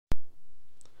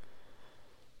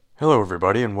Hello,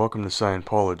 everybody, and welcome to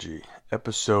Scientology,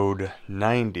 episode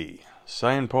 90.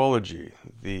 Scientology,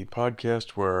 the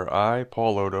podcast where I,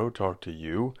 Paul Odo, talk to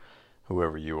you,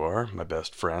 whoever you are, my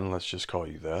best friend, let's just call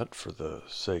you that for the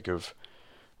sake of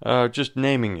just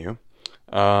naming you.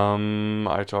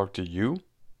 I talk to you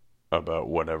about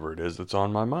whatever it is that's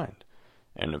on my mind.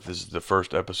 And if this is the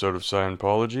first episode of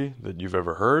Scientology that you've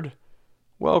ever heard,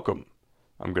 welcome.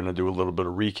 I'm going to do a little bit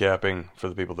of recapping for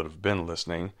the people that have been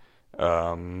listening.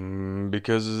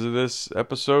 Because this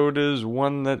episode is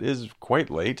one that is quite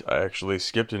late. I actually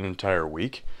skipped an entire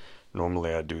week.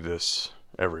 Normally I do this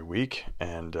every week,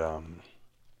 and, I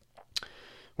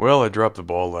dropped the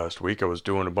ball last week. I was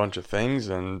doing a bunch of things,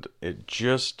 and it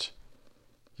just,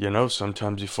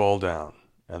 sometimes you fall down,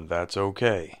 and that's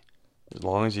okay, as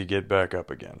long as you get back up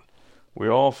again. We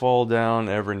all fall down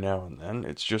every now and then.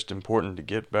 It's just important to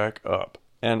get back up.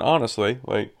 And honestly,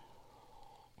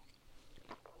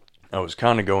 I was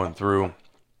kind of going through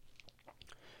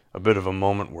a bit of a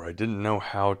moment where I didn't know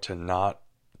how to not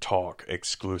talk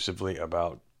exclusively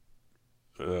about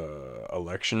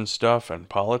election stuff and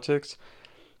politics,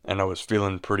 and I was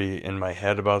feeling pretty in my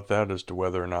head about that as to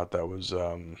whether or not that was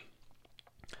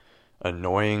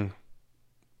annoying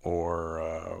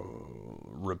or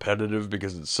repetitive,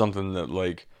 because it's something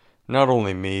that, not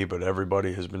only me, but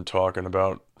everybody has been talking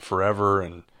about forever,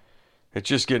 and it's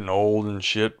just getting old and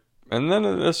shit. And then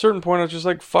at a certain point, I was just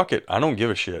like, fuck it. I don't give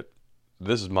a shit.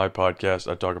 This is my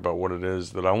podcast. I talk about what it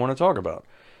is that I want to talk about.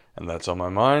 And that's on my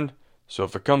mind. So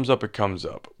if it comes up, it comes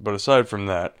up. But aside from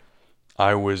that,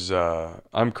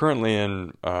 I'm currently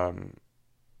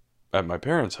at my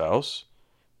parents' house,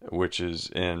 which is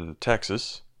in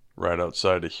Texas, right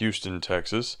outside of Houston,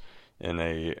 Texas, in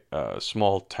a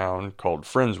small town called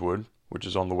Friendswood, which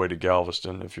is on the way to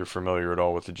Galveston, if you're familiar at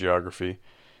all with the geography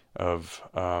of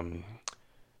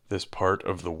this part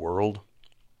of the world.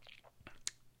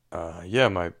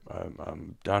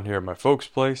 I'm down here at my folks'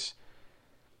 place,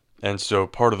 and so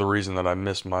part of the reason that I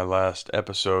missed my last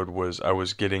episode was I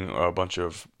was getting a bunch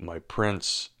of my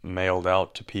prints mailed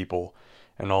out to people,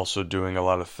 and also doing a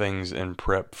lot of things in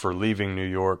prep for leaving New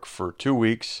York for 2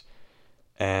 weeks.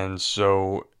 And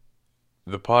so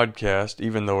the podcast,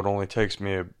 even though it only takes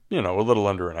me a little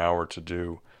under an hour to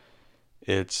do,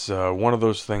 it's one of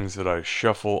those things that I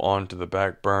shuffle onto the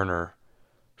back burner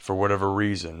for whatever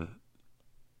reason,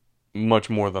 much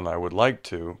more than I would like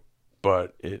to,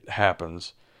 but it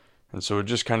happens. And so it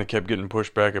just kind of kept getting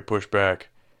pushed back,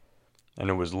 and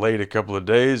it was late a couple of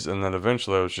days, and then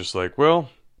eventually I was just like,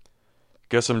 well,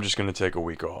 guess I'm just going to take a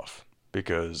week off,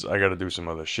 because I got to do some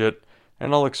other shit,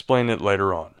 and I'll explain it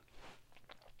later on.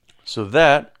 So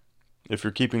that, if you're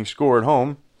keeping score at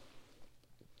home,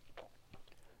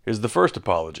 is the first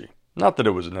apology. Not that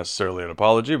it was necessarily an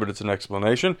apology, but it's an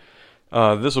explanation.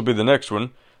 This will be the next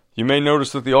one. You may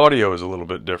notice that the audio is a little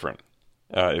bit different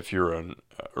if you're a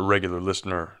regular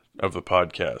listener of the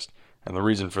podcast. And the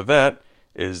reason for that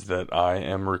is that I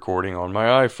am recording on my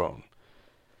iPhone,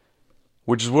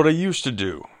 which is what I used to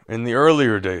do in the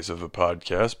earlier days of the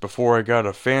podcast before I got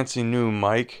a fancy new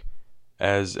mic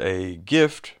as a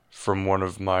gift from one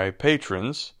of my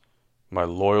patrons, my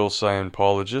loyal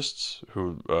Scientologists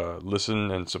who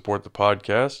listen and support the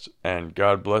podcast, and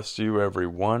God bless you,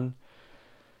 everyone.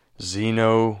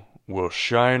 Zeno will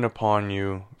shine upon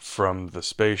you from the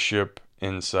spaceship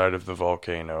inside of the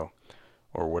volcano,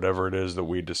 or whatever it is that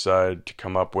we decide to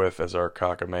come up with as our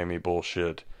cockamamie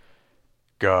bullshit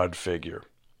God figure.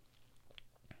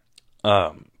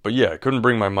 But yeah, I couldn't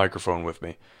bring my microphone with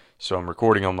me, so I'm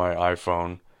recording on my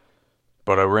iPhone,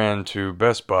 but I ran to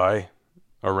Best Buy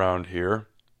around here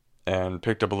and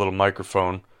picked up a little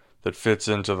microphone that fits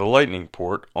into the lightning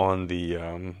port on the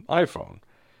iPhone,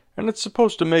 and it's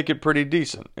supposed to make it pretty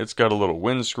decent. It's got a little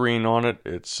windscreen on it.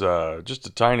 It's just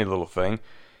a tiny little thing.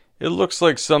 It looks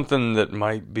like something that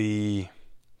might be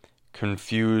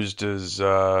confused as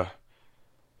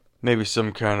maybe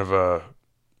some kind of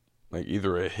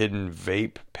either a hidden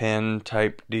vape pen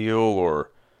type deal, or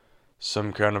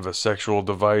some kind of a sexual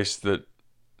device that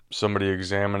somebody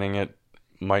examining it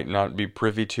might not be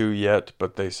privy to yet,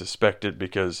 but they suspect it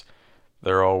because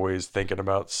they're always thinking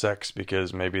about sex,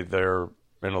 because maybe they're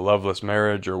in a loveless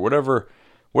marriage, or whatever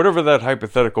that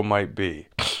hypothetical might be.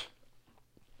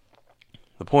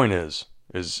 The point is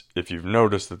if you've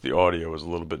noticed that the audio is a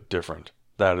little bit different,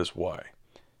 that is why.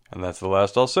 And that's the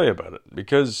last I'll say about it,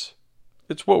 because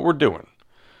it's what we're doing.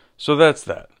 So that's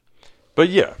that. But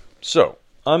yeah, so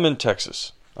I'm in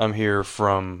Texas. I'm here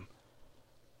from,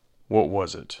 what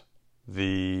was it?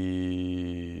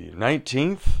 The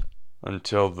 19th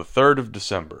until the 3rd of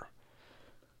December.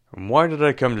 And why did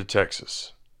I come to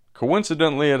Texas?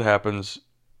 Coincidentally, it happens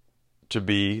to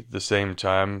be the same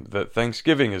time that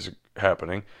Thanksgiving is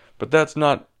happening, but that's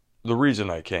not the reason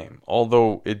I came.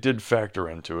 Although it did factor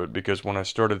into it, because when I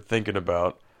started thinking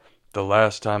about the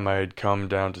last time I had come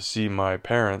down to see my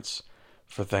parents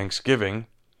for Thanksgiving,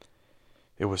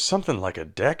 it was something like a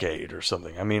decade or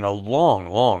something. I mean, a long,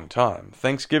 long time.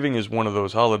 Thanksgiving is one of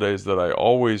those holidays that I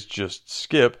always just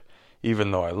skip,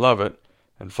 even though I love it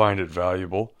and find it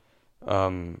valuable,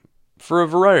 for a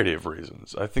variety of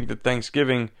reasons. I think that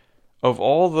Thanksgiving, of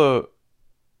all the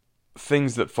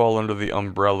things that fall under the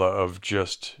umbrella of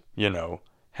just,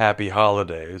 happy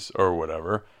holidays or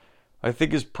whatever, I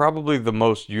think is probably the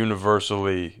most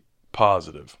universally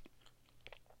positive.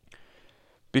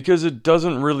 Because it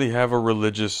doesn't really have a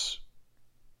religious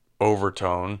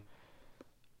overtone.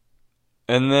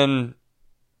 And then,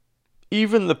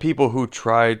 even the people who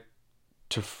try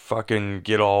to fucking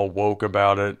get all woke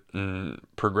about it and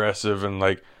progressive and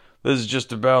like, this is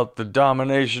just about the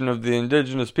domination of the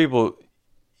indigenous people,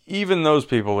 even those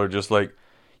people are just like,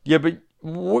 yeah, but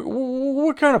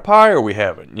what kind of pie are we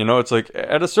having? It's like,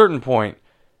 at a certain point,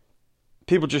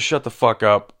 people just shut the fuck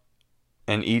up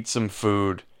and eat some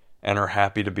food and are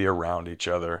happy to be around each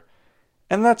other.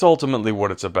 And that's ultimately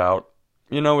what it's about.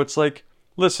 It's like,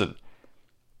 listen,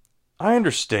 I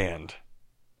understand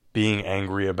being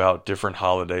angry about different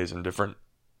holidays and different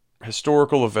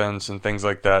historical events and things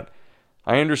like that.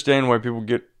 I understand why people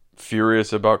get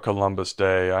furious about Columbus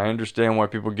Day. I understand why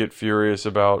people get furious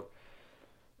about,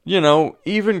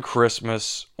 even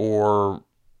Christmas or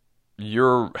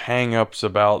your hang-ups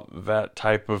about that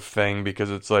type of thing,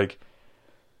 because it's like,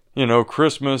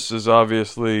 Christmas is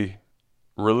obviously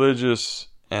religious,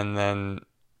 and then,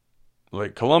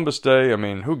 like, Columbus Day, I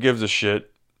mean, who gives a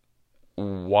shit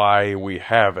why we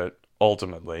have it,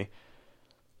 ultimately?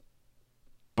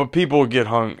 But people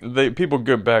people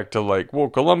get back to, like, well,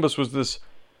 Columbus was this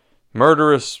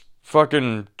murderous,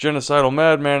 fucking genocidal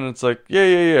madman, and it's like,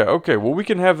 yeah, okay, well, we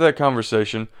can have that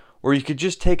conversation, or you could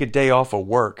just take a day off of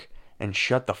work and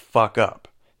shut the fuck up.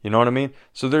 You know what I mean?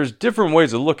 So there's different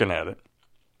ways of looking at it.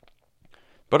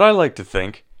 But I like to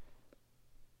think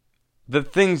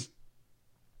that things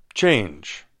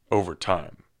change over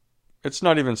time. It's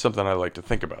not even something I like to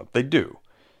think about. They do.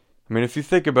 I mean, if you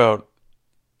think about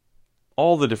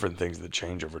all the different things that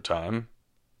change over time,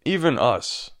 even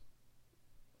us,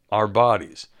 our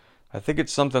bodies, I think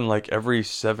it's something like every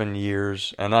 7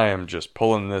 years, and I am just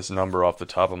pulling this number off the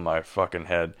top of my fucking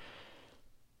head,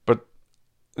 but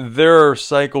there are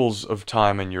cycles of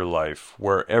time in your life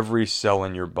where every cell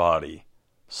in your body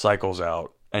cycles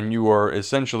out, and you are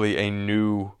essentially a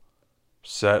new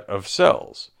set of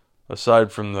cells,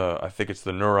 aside from I think it's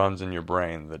the neurons in your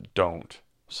brain that don't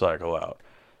cycle out.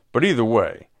 But either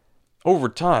way, over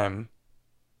time,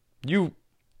 you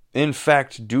in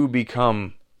fact do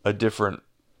become a different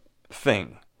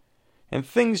thing. And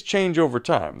things change over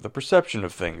time. The perception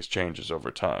of things changes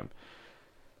over time.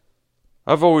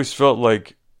 I've always felt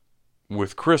like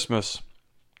with Christmas,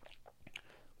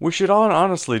 we should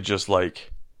honestly just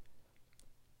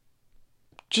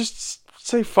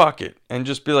say fuck it and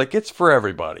just be like, it's for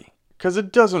everybody. Because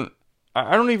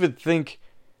I don't even think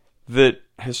that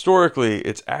historically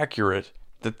it's accurate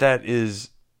that is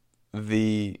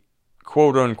the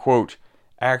quote unquote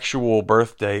actual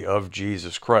birthday of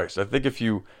Jesus Christ. I think if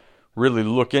you really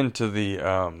look into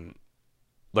the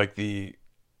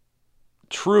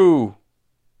true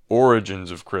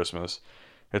origins of Christmas,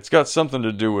 it's got something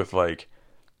to do with like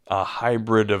a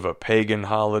hybrid of a pagan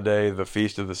holiday, the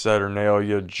Feast of the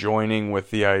Saturnalia, joining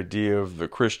with the idea of the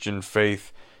Christian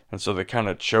faith, and so they kind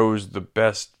of chose the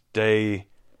best day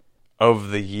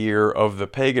of the year of the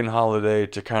pagan holiday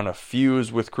to kind of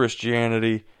fuse with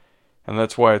Christianity, and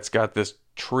that's why it's got this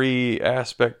tree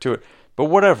aspect to it. But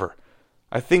whatever.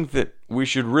 I think that we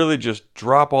should really just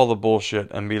drop all the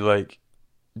bullshit and be like,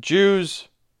 Jews,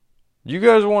 you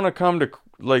guys want to come to,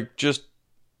 like, just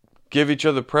give each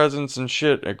other presents and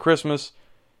shit at Christmas?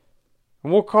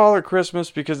 And we'll call it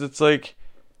Christmas because it's like,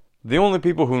 the only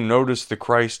people who notice the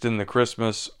Christ in the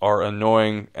Christmas are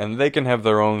annoying, and they can have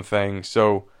their own thing,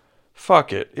 so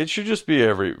fuck it. It should just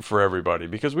be for everybody,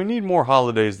 because we need more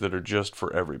holidays that are just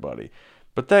for everybody.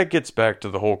 But that gets back to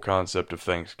the whole concept of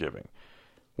Thanksgiving.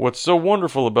 What's so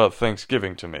wonderful about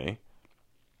Thanksgiving to me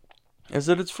is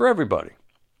that it's for everybody.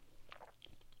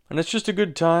 And it's just a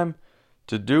good time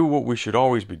to do what we should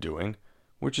always be doing,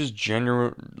 which is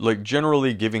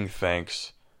generally giving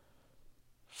thanks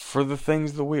for the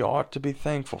things that we ought to be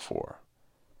thankful for.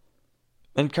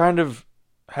 And kind of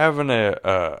having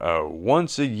a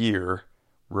once a year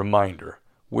reminder,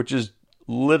 which is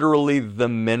literally the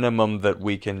minimum that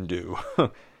we can do,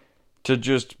 to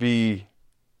just be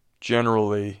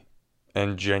generally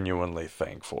and genuinely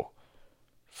thankful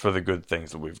for the good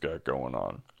things that we've got going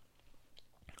on.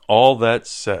 All that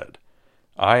said,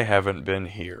 I haven't been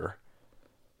here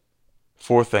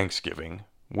for Thanksgiving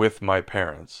with my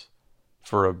parents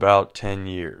for about 10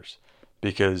 years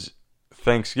because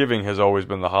Thanksgiving has always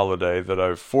been the holiday that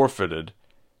I've forfeited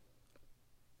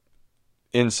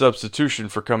in substitution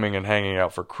for coming and hanging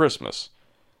out for Christmas.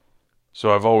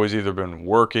 So I've always either been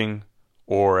working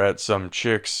or at some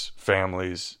chick's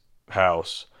family's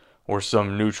house or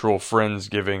some neutral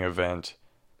Friendsgiving event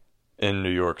in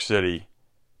New York City,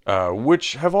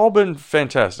 which have all been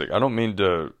fantastic. I don't mean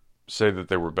to say that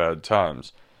they were bad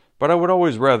times, but I would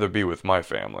always rather be with my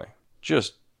family.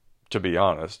 Just to be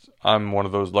honest, I'm one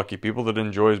of those lucky people that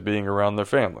enjoys being around their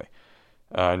family.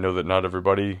 I know that not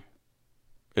everybody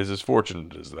is as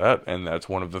fortunate as that, and that's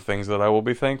one of the things that I will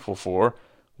be thankful for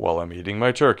while I'm eating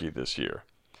my turkey this year.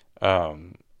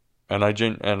 And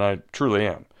I truly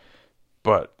am.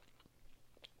 But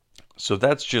so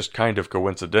that's just kind of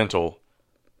coincidental,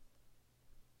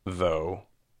 though,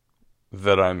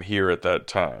 that I'm here at that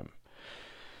time.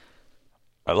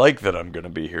 I like that I'm going to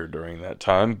be here during that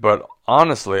time, but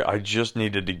honestly, I just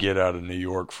needed to get out of New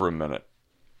York for a minute.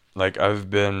 Like, I've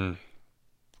been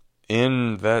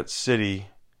in that city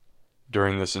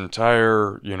during this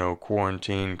entire,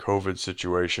 quarantine, COVID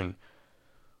situation,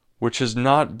 which has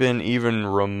not been even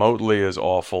remotely as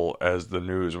awful as the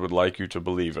news would like you to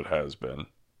believe it has been.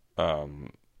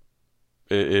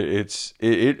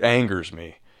 It angers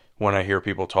me when I hear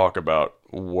people talk about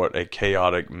what a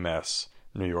chaotic mess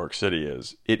New York City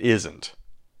is. It isn't.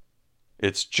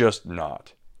 It's just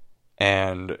not.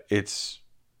 And it's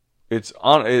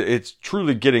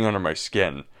truly getting under my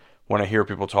skin when I hear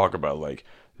people talk about, like,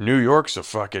 New York's a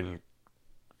fucking...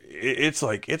 It's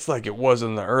like it was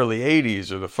in the early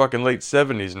 80s or the fucking late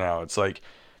 70s now. It's like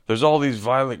there's all these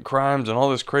violent crimes and all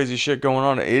this crazy shit going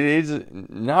on. It is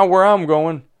not where I'm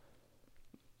going.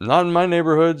 Not in my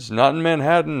neighborhoods, not in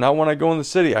Manhattan, not when I go in the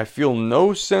city. I feel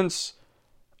no sense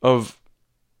of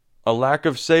a lack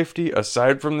of safety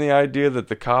aside from the idea that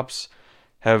the cops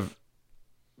have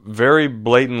very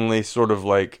blatantly sort of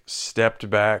like stepped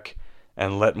back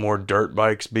and let more dirt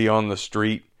bikes be on the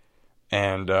street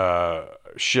and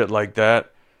shit like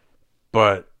that.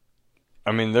 But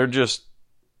I mean, that's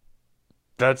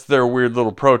their weird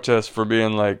little protest for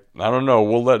being like, I don't know,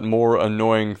 we'll let more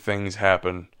annoying things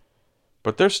happen.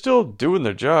 But they're still doing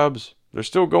their jobs. They're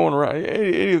still going around.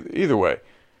 Either way,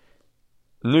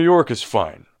 New York is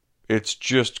fine. It's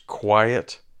just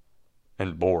quiet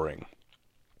and boring.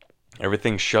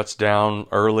 Everything shuts down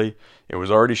early. It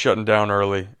was already shutting down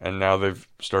early, and now they've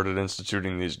started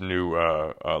instituting these new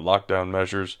lockdown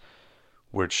measures,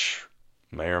 which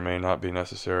may or may not be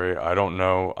necessary. I don't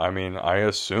know. I mean, I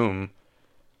assume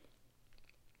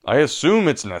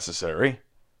it's necessary.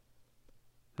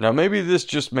 Now, maybe this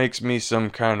just makes me some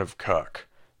kind of cuck,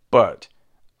 but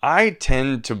I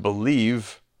tend to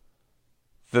believe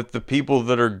that the people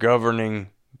that are governing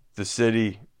the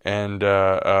city and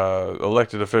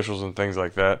elected officials and things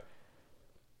like that,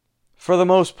 for the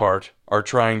most part, are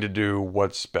trying to do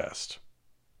what's best.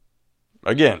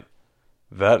 Again,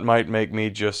 that might make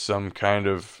me just some kind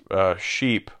of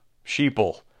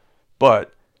sheeple,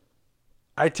 but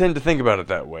I tend to think about it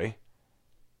that way.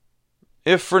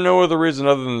 If for no other reason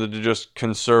other than to just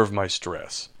conserve my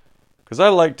stress. Because I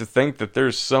like to think that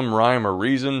there's some rhyme or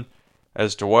reason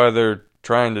as to why they're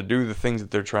trying to do the things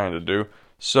that they're trying to do.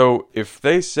 So if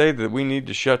they say that we need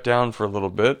to shut down for a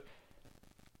little bit,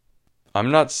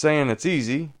 I'm not saying it's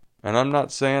easy, and I'm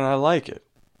not saying I like it.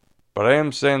 But I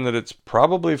am saying that it's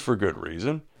probably for good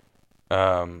reason.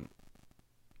 I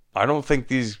don't think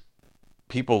these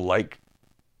people like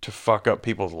to fuck up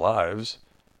people's lives.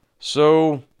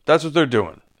 So that's what they're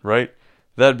doing, right?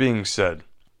 That being said,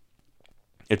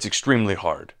 it's extremely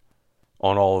hard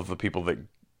on all of the people that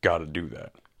gotta do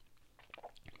that.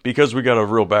 Because we got a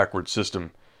real backward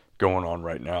system going on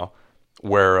right now,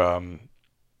 where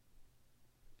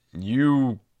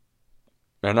you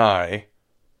and I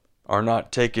are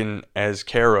not taken as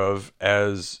care of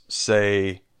as,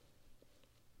 say,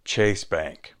 Chase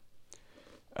Bank.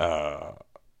 And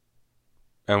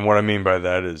what I mean by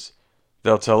that is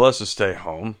they'll tell us to stay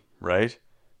home, right?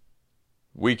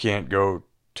 We can't go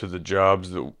to the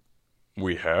jobs that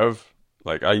we have.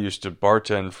 Like, I used to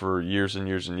bartend for years and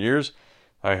years and years.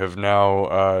 I have now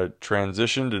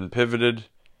transitioned and pivoted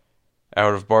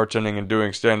out of bartending and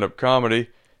doing stand-up comedy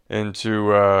into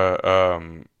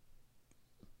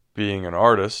being an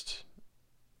artist,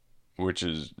 which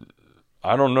is,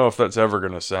 I don't know if that's ever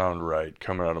going to sound right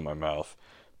coming out of my mouth,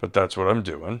 but that's what I'm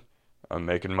doing. I'm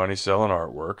making money selling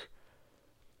artwork.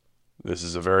 This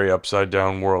is a very upside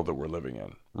down world that we're living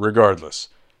in. Regardless.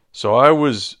 So I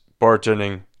was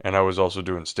bartending and I was also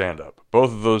doing stand-up.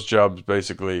 Both of those jobs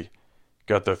basically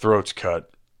got their throats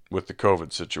cut with the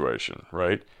COVID situation,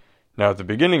 right? Now at the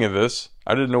beginning of this,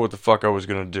 I didn't know what the fuck I was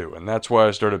going to do. And that's why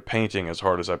I started painting as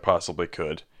hard as I possibly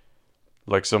could.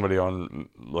 Like somebody on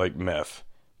like meth.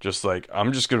 Just like,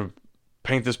 I'm just going to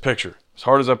paint this picture as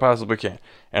hard as I possibly can.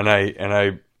 And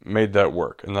I made that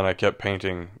work. And then I kept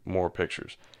painting more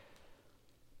pictures.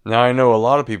 Now I know a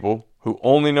lot of people who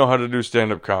only know how to do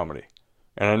stand-up comedy.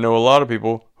 And I know a lot of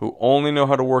people who only know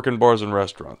how to work in bars and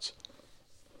restaurants.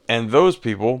 And those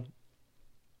people,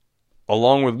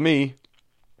 along with me,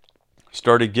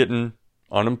 started getting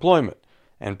unemployment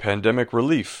and pandemic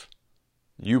relief.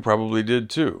 You probably did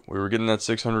too. We were getting that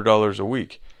 $600 a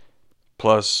week.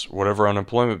 Plus whatever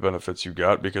unemployment benefits you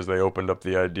got, because they opened up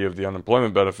the idea of the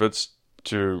unemployment benefits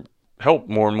to help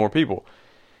more and more people.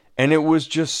 And it was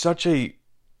just such a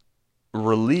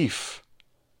relief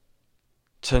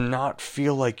to not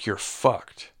feel like you're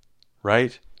fucked,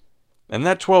 right? And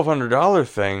that $1,200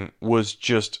 thing was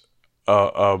just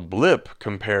a blip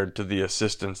compared to the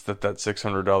assistance that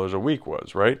 $600 a week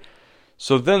was, right?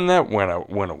 So then that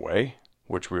went away,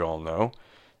 which we all know,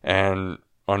 and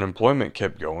unemployment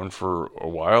kept going for a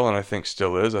while, and I think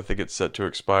still is. I think it's set to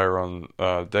expire on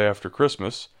day after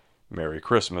Christmas. Merry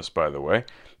Christmas, by the way.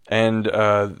 And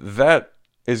that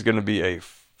is going to be a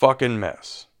fucking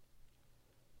mess.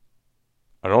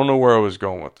 I don't know where I was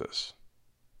going with this.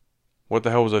 What the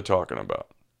hell was I talking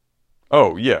about?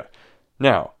 Oh, yeah.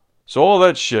 Now, so all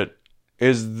that shit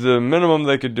is the minimum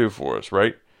they could do for us,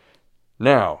 right?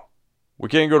 Now, we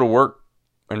can't go to work,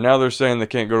 and now they're saying they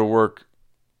can't go to work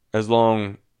as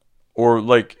long, or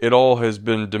like it all has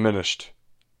been diminished,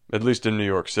 at least in New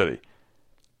York City.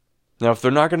 Now, if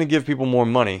they're not going to give people more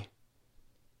money,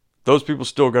 those people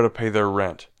still got to pay their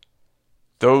rent.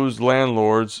 Those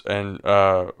landlords and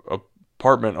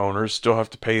apartment owners still have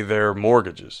to pay their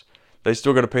mortgages. They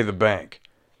still got to pay the bank.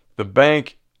 The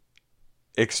bank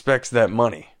expects that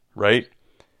money, right?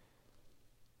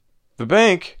 The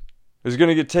bank is going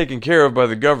to get taken care of by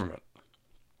the government.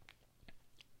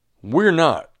 We're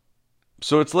not.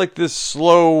 So it's like this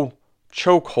slow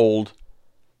chokehold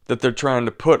that they're trying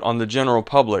to put on the general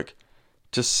public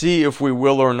to see if we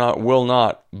will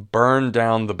not burn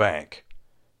down the bank.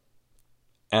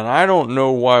 And I don't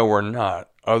know why we're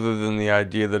not, other than the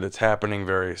idea that it's happening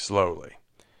very slowly.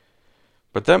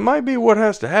 But that might be what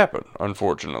has to happen,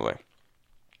 unfortunately.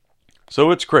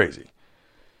 So it's crazy.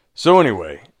 So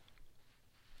anyway,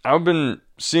 I've been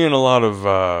seeing a lot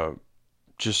of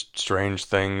just strange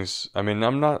things. I mean,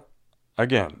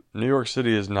 again, New York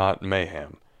City is not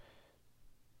mayhem.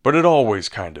 But it always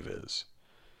kind of is.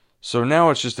 So now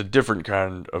it's just a different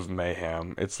kind of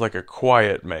mayhem. It's like a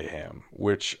quiet mayhem,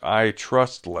 which I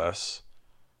trust less.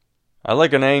 I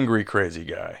like an angry crazy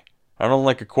guy. I don't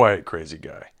like a quiet crazy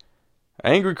guy.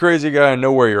 Angry crazy guy, I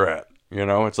know where you're at. You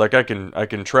know, it's like I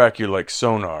can track you like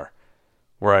sonar,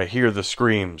 where I hear the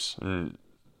screams and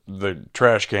the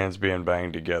trash cans being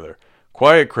banged together.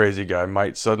 Quiet crazy guy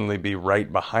might suddenly be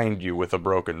right behind you with a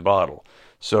broken bottle.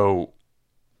 So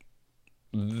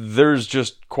there's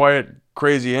just quiet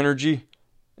crazy energy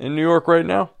in New York right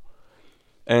now.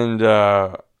 And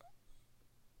that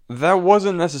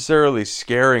wasn't necessarily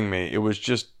scaring me. It was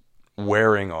just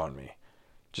wearing on me.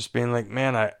 Just being like,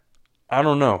 man, I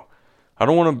don't know. I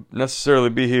don't want to necessarily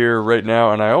be here right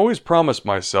now. And I always promised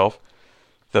myself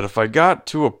that if I got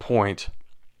to a point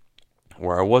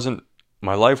where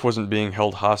my life wasn't being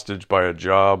held hostage by a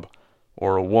job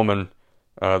or a woman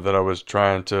that I was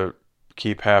trying to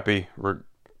keep happy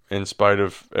in spite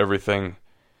of everything,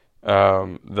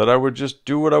 that I would just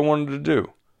do what I wanted to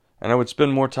do. And I would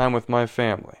spend more time with my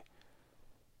family.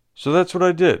 So that's what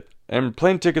I did. And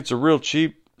plane tickets are real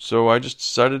cheap, so I just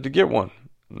decided to get one.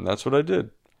 And that's what I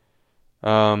did.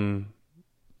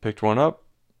 Picked one up,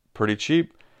 pretty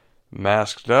cheap,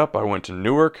 masked up. I went to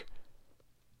Newark,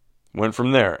 went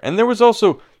from there. And there was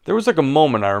like a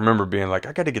moment I remember being like,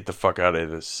 I gotta get the fuck out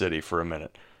of this city for a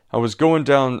minute. I was coming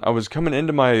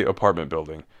into my apartment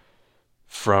building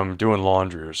from doing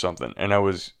laundry or something, and I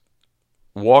was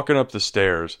walking up the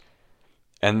stairs,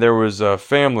 and there was a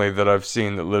family that I've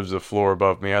seen that lives a floor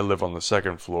above me. I live on the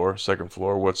second floor.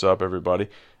 What's up, everybody?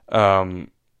 And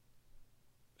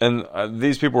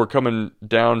these people were coming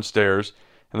downstairs,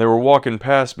 and they were walking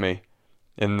past me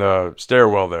in the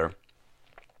stairwell there.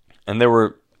 And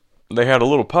they had a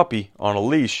little puppy on a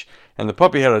leash, and the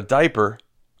puppy had a diaper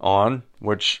on,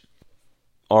 which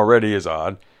already is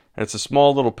odd. And it's a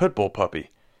small little pit bull puppy,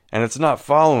 and it's not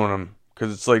following them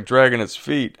because it's like dragging its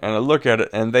feet. And I look at it,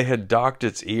 and they had docked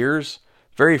its ears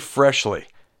very freshly.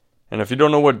 And if you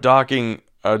don't know what docking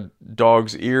a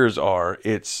dog's ears are,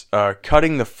 it's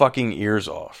cutting the fucking ears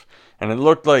off. And it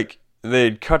looked like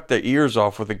they'd cut the ears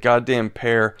off with a goddamn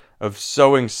pair of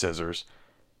sewing scissors.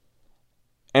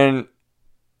 And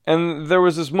there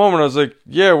was this moment I was like,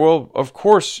 yeah, well, of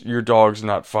course your dog's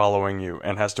not following you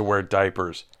and has to wear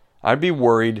diapers. I'd be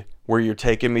worried where you're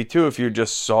taking me to if you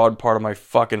just sawed part of my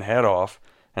fucking head off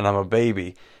and I'm a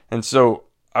baby. And so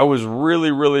I was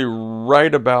really, really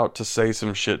right about to say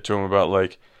some shit to him about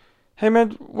like, hey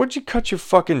man, what'd you cut your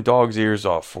fucking dog's ears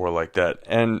off for like that?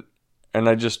 And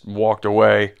I just walked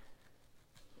away.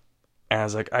 And I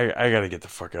was like, I gotta get the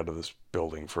fuck out of this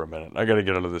building for a minute. I gotta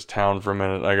get out of this town for a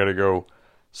minute. I gotta go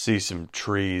see some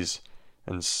trees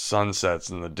and sunsets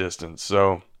in the distance.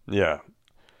 So, yeah.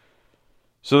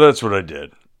 So that's what I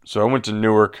did. So I went to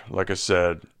Newark, like I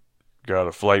said. Got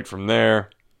a flight from there.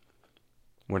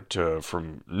 Went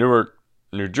from Newark,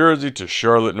 New Jersey to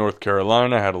Charlotte, North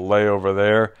Carolina. Had a layover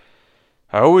there.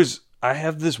 I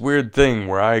have this weird thing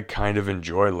where I kind of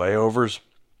enjoy layovers.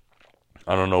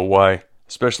 I don't know why,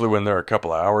 especially when they're a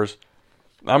couple of hours.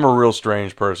 I'm a real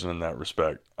strange person in that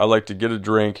respect. I like to get a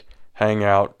drink, hang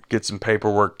out, get some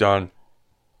paperwork done.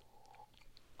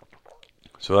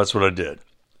 So that's what I did.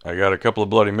 I got a couple of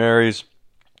Bloody Marys.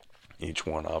 Each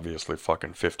one obviously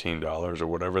fucking $15 or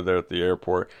whatever there at the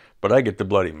airport. But I get the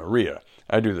Bloody Maria.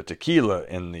 I do the tequila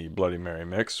in the Bloody Mary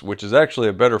mix, which is actually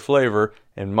a better flavor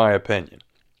in my opinion.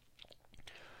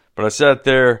 But I sat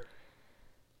there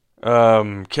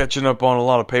catching up on a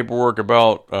lot of paperwork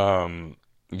about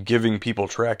giving people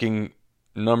tracking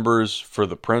numbers for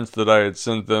the prints that I had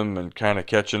sent them and kind of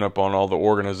catching up on all the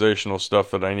organizational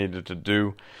stuff that I needed to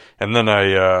do. And then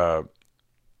I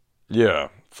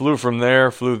flew from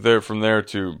there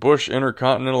to Bush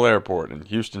Intercontinental Airport in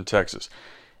Houston, Texas.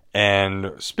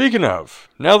 And speaking of,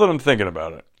 now that I'm thinking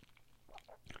about it,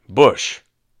 Bush.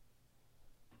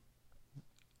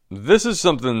 This is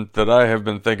something that I have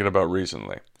been thinking about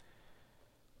recently.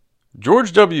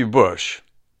 George W. Bush,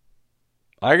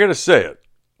 I gotta say it,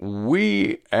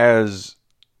 we as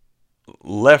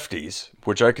lefties,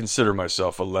 which I consider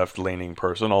myself a left-leaning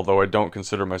person, although I don't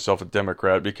consider myself a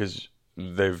Democrat because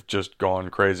they've just gone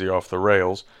crazy off the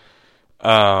rails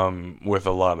with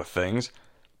a lot of things.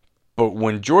 But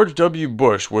when George W.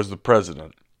 Bush was the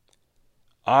president,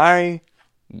 I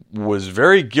was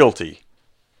very guilty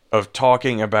of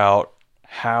talking about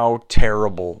how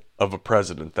terrible of a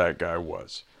president that guy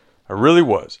was. I really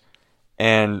was.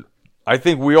 And I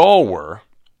think we all were,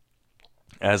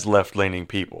 as left-leaning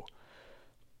people,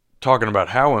 talking about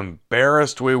how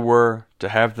embarrassed we were to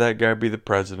have that guy be the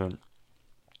president,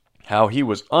 how he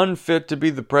was unfit to be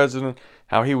the president,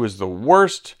 how he was the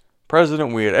worst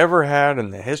president we had ever had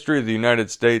in the history of the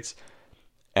United States.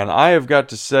 And I have got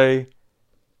to say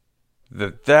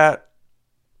that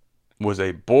was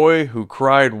a boy who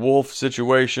cried wolf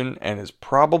situation and is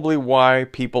probably why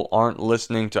people aren't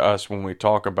listening to us when we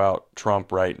talk about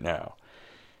Trump right now.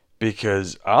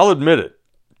 Because I'll admit it,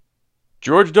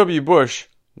 George W. Bush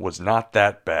was not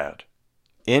that bad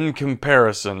in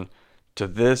comparison to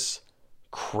this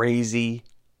crazy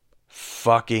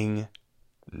fucking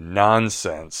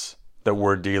nonsense that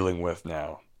we're dealing with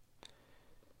now.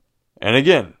 And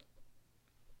again,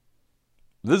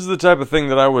 this is the type of thing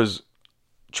that I was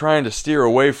trying to steer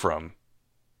away from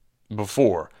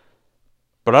before,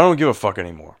 but I don't give a fuck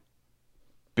anymore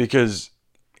because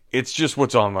it's just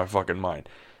what's on my fucking mind.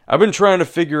 I've been trying to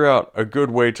figure out a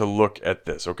good way to look at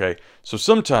this, okay? So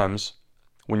sometimes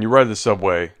when you ride the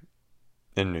subway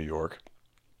in New York,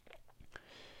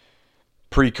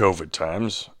 pre-COVID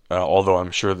times, although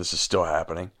I'm sure this is still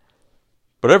happening,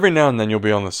 but every now and then you'll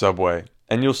be on the subway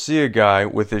and you'll see a guy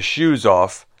with his shoes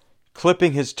off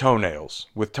clipping his toenails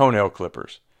with toenail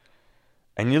clippers.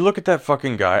 And you look at that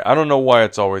fucking guy. I don't know why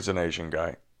it's always an Asian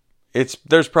guy.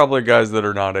 There's probably guys that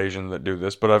are not Asian that do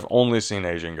this, but I've only seen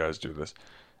Asian guys do this.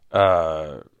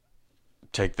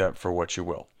 Take that for what you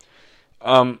will.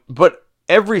 But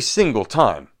every single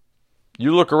time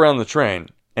you look around the train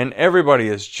and everybody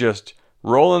is just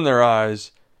rolling their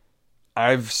eyes.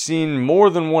 I've seen more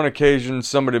than one occasion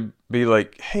somebody be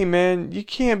like, hey man, you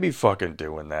can't be fucking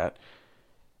doing that.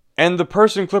 And the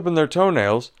person clipping their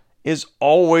toenails is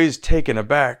always taken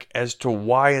aback as to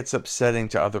why it's upsetting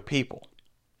to other people.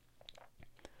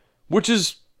 Which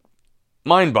is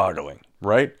mind-boggling,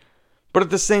 right? But at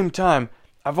the same time,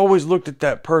 I've always looked at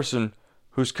that person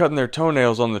who's cutting their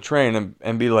toenails on the train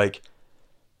and be like,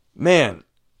 man,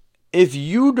 if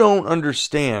you don't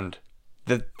understand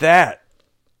that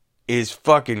is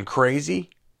fucking crazy,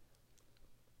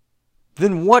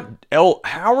 then what else?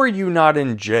 How are you not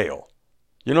in jail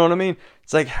You know what I mean?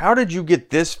 It's like, how did you get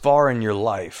this far in your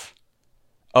life,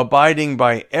 abiding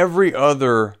by every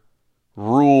other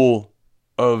rule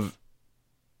of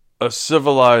a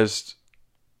civilized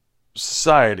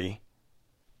society,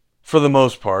 for the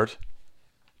most part,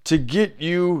 to get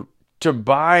you to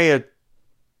buy a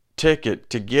ticket,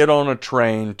 to get on a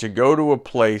train, to go to a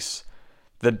place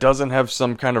that doesn't have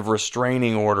some kind of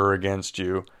restraining order against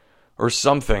you or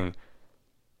something,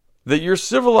 that you're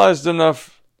civilized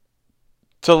enough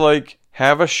to, like,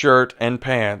 have a shirt and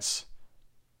pants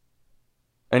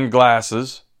and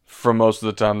glasses for most of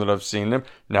the time that I've seen them.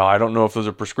 Now, I don't know if those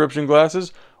are prescription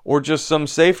glasses or just some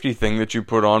safety thing that you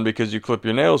put on because you clip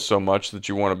your nails so much that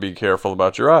you want to be careful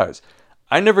about your eyes.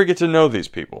 I never get to know these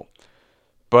people.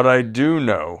 But I do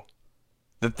know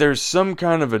that there's some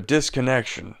kind of a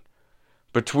disconnection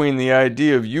between the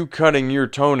idea of you cutting your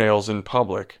toenails in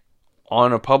public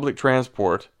on a public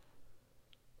transport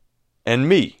and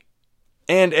me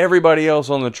and everybody else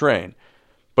on the train.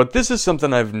 But this is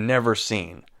something I've never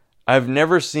seen. I've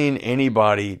never seen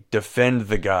anybody defend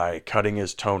the guy cutting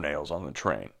his toenails on the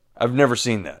train. I've never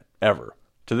seen that, ever.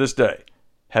 To this day.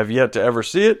 Have yet to ever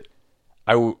see it.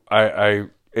 I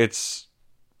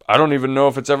don't even know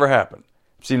if it's ever happened.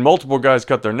 I've seen multiple guys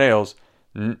cut their nails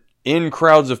in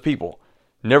crowds of people.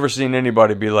 Never seen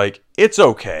anybody be like, it's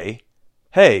okay.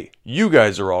 Hey, you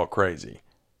guys are all crazy.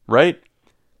 Right?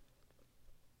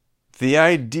 The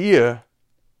idea,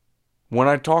 when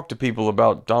I talk to people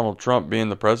about Donald Trump being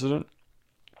the president,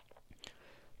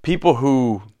 people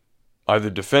who either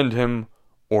defend him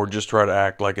or just try to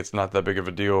act like it's not that big of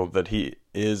a deal that he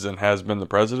is and has been the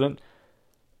president,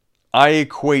 I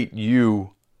equate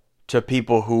you to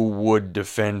people who would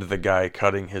defend the guy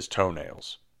cutting his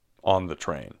toenails on the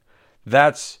train.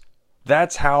 That's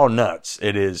how nuts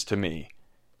it is to me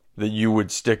that you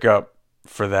would stick up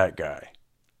for that guy.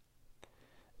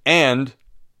 And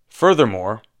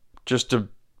furthermore, just to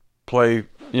play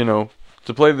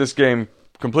this game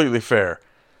completely fair,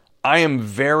 I am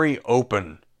very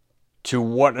open to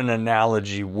what an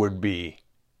analogy would be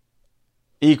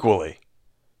equally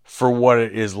for what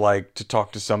it is like to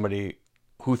talk to somebody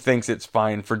who thinks it's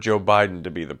fine for Joe Biden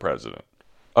to be the president,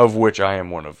 of which I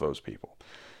am one of those people.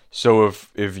 So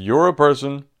if you're a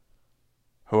person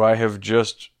who I have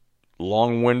just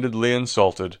long-windedly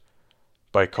insulted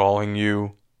by calling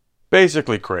you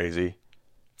basically crazy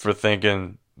for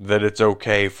thinking that it's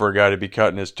okay for a guy to be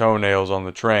cutting his toenails on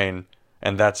the train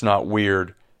and that's not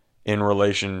weird in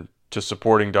relation to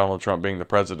supporting Donald Trump being the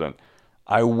president,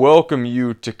 I welcome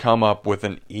you to come up with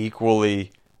an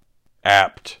equally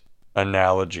apt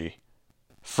analogy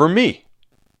for me.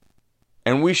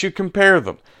 And we should compare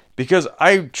them because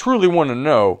I truly want to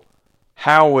know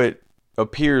how it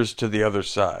appears to the other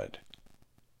side.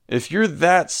 If you're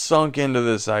that sunk into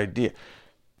this idea,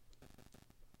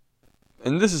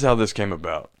 and this is how this came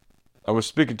about. I was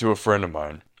speaking to a friend of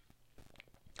mine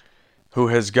who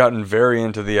has gotten very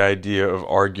into the idea of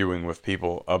arguing with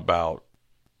people about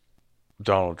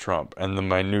Donald Trump and the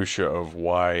minutia of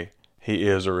why he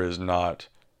is or is not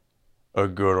a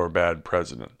good or bad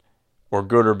president, or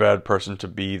good or bad person to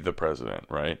be the president,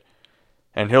 right?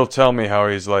 And he'll tell me how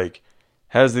he's like,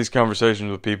 has these conversations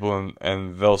with people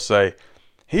and they'll say,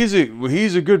 he's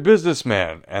a good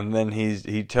businessman. And then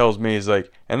he tells me, he's like,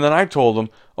 and then I told him,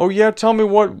 oh yeah, tell me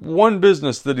what one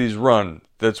business that he's run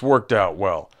that's worked out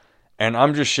well. And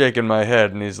I'm just shaking my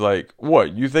head and he's like,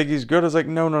 what, you think he's good? I was like,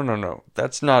 no.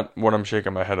 That's not what I'm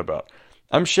shaking my head about.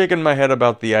 I'm shaking my head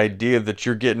about the idea that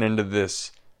you're getting into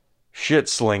this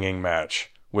shit-slinging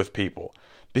match with people.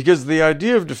 Because the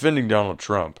idea of defending Donald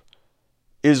Trump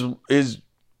is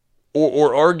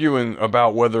or arguing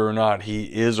about whether or not he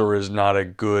is or is not a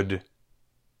good,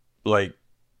 like,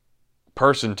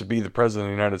 person to be the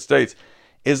president of the United States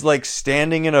is like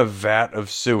standing in a vat of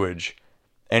sewage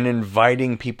and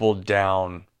inviting people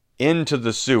down into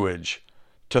the sewage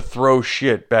to throw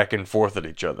shit back and forth at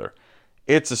each other.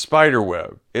 It's a spider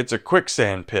web. It's a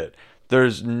quicksand pit.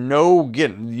 There's no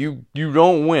getting, you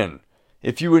don't win.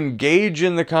 If you engage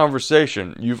in the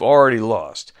conversation, you've already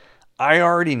lost. I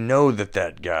already know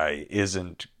that guy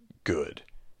isn't good.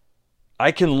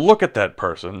 I can look at that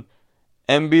person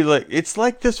and be like, it's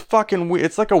like this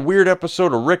it's like a weird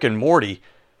episode of Rick and Morty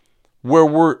where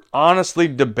we're honestly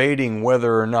debating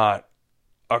whether or not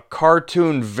a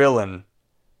cartoon villain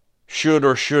should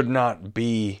or should not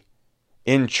be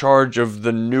in charge of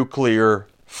the nuclear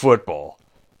football.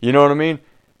 You know what I mean?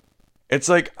 It's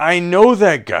like, I know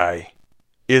that guy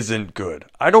isn't good.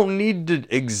 I don't need to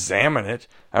examine it.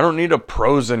 I don't need a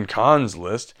pros and cons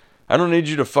list. I don't need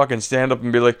you to fucking stand up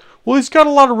and be like, well, he's got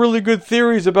a lot of really good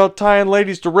theories about tying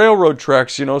ladies to railroad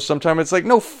tracks, sometime. It's like,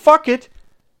 no, fuck it.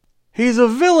 He's a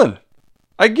villain.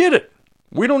 I get it.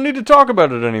 We don't need to talk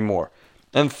about it anymore.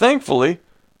 And thankfully,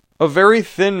 a very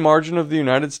thin margin of the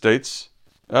United States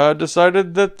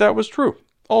decided that that was true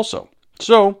also.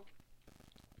 So,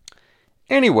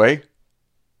 anyway,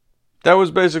 that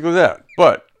was basically that.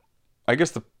 But I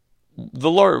guess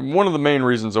one of the main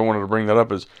reasons I wanted to bring that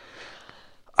up is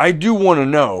I do want to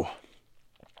know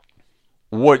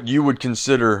what you would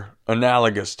consider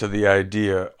analogous to the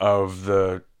idea of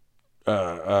the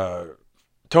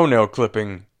toenail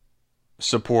clipping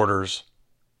supporters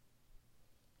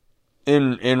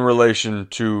in relation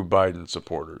to Biden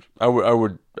supporters. I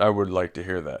would like to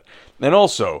hear that. And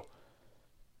also,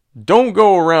 don't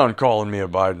go around calling me a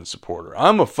Biden supporter.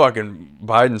 I'm a fucking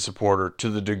Biden supporter to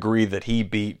the degree that he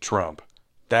beat Trump.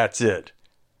 That's it.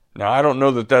 Now, I don't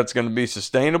know that that's going to be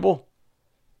sustainable,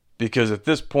 because at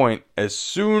this point, as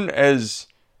soon as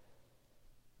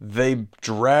they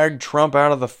drag Trump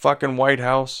out of the fucking White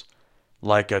House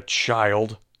like a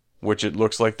child, which it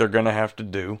looks like they're going to have to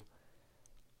do,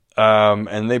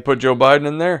 and they put Joe Biden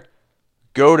in there,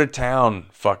 go to town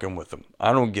fucking with him.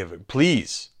 I don't give it.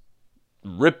 Please,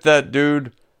 rip that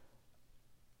dude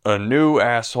a new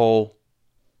asshole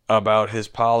about his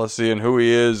policy and who he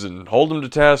is, and hold him to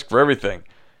task for everything.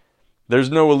 There's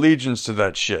no allegiance to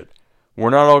that shit.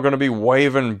 We're not all going to be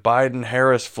waving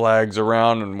Biden-Harris flags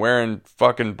around and wearing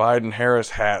fucking Biden-Harris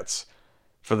hats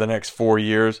for the next 4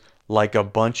 years like a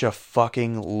bunch of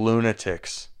fucking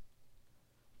lunatics.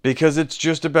 Because it's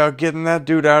just about getting that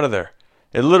dude out of there.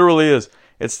 It literally is.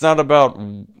 It's not about,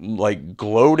 like,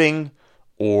 gloating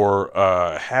or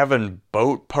having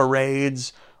boat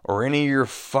parades or any of your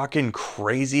fucking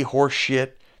crazy horse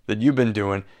shit that you've been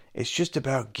doing. It's just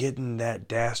about getting that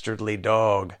dastardly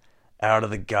dog out of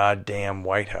the goddamn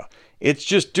White House. It's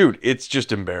just, dude, it's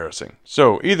just embarrassing.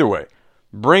 So, either way,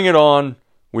 bring it on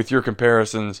with your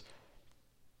comparisons.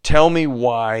 Tell me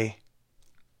why.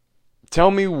 Tell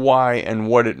me why and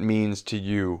what it means to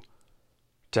you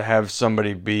to have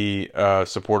somebody be a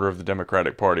supporter of the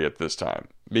Democratic Party at this time.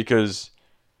 Because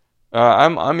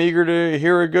I'm eager to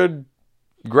hear a good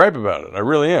gripe about it. I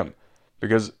really am.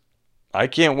 Because I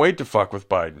can't wait to fuck with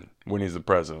Biden when he's the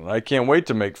president. I can't wait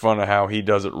to make fun of how he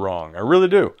does it wrong. I really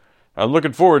do. I'm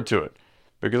looking forward to it.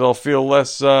 Because I'll feel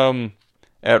less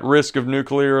at risk of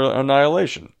nuclear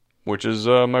annihilation, which is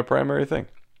my primary thing.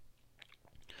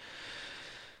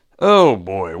 Oh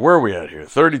boy, where are we at here?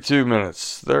 32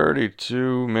 minutes.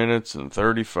 32 minutes and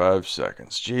 35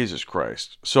 seconds. Jesus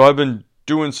Christ. So I've been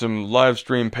doing some live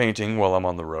stream painting while I'm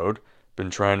on the road. Been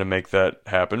trying to make that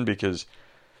happen because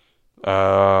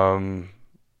my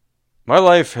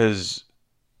life has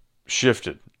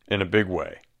shifted in a big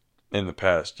way in the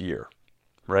past year,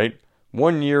 right?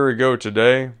 1 year ago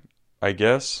today, I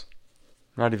guess.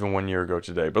 Not even 1 year ago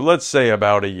today, but let's say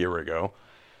about a year ago,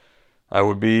 I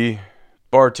would be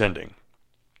bartending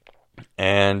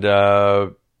and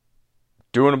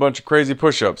doing a bunch of crazy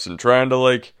push-ups and trying to,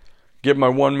 like, get my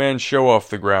one-man show off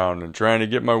the ground and trying to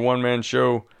get my one-man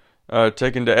show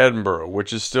taken to Edinburgh,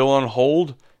 which is still on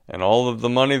hold, and all of the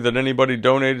money that anybody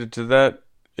donated to that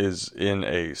is in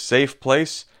a safe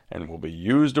place and will be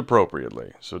used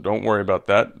appropriately. So don't worry about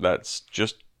that. That's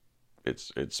just,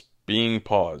 it's being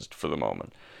paused for the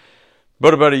moment.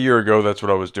 But about a year ago, that's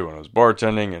what I was doing. I was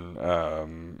bartending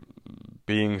and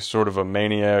being sort of a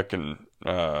maniac in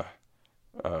a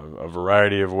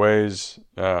variety of ways.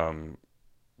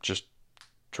 Just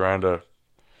trying to,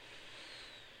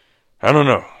 I don't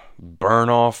know, burn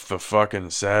off the fucking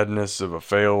sadness of a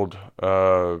failed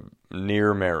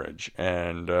near marriage.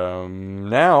 And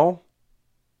now,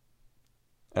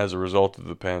 as a result of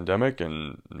the pandemic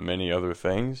and many other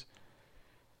things,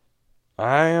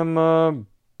 I am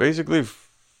basically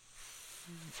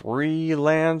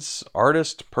freelance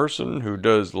artist person who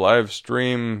does live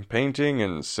stream painting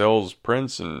and sells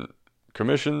prints and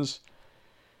commissions,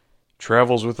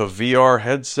 travels with a VR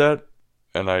headset,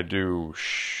 and I do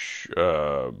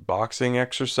boxing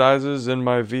exercises in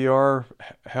my VR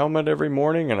helmet every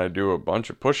morning, and I do a bunch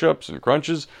of push-ups and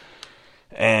crunches,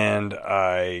 and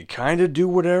I kind of do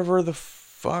whatever the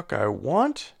fuck I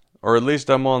want, or at least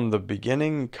I'm on the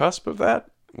beginning cusp of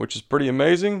that, which is pretty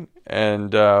amazing,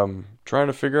 and trying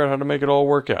to figure out how to make it all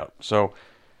work out. So,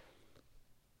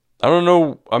 I don't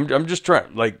know, I'm just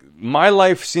trying, like, my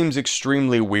life seems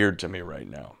extremely weird to me right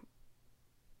now.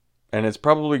 And it's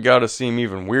probably got to seem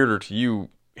even weirder to you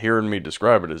hearing me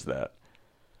describe it as that.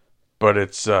 But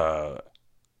it's not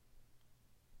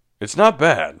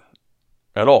bad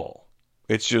at all.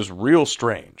 It's just real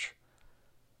strange.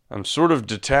 I'm sort of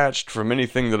detached from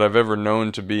anything that I've ever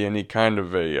known to be any kind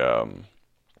of a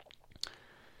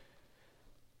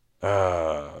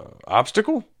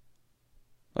obstacle.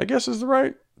 I guess is the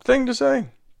right thing to say.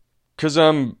 Because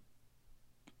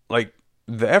like,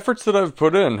 the efforts that I've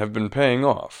put in have been paying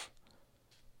off.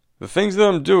 The things that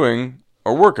I'm doing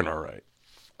are working alright.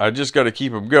 I just got to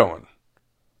keep them going.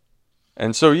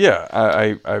 And so, yeah,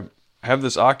 I have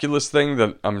this Oculus thing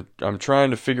that I'm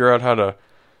trying to figure out how to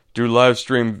do live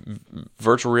stream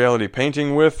virtual reality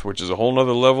painting with, which is a whole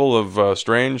nother level of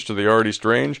strange to the already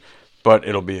strange, but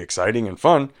it'll be exciting and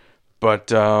fun.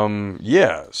 But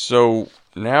yeah, so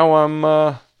now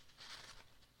I'm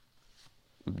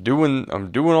doing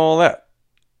all that.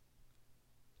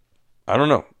 I don't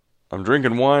know. I'm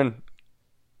drinking wine.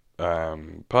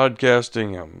 I'm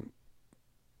podcasting. I'm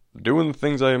doing the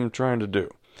things I am trying to do.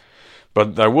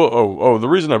 But I will. The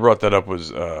reason I brought that up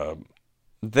was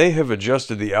they have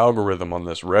adjusted the algorithm on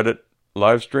this Reddit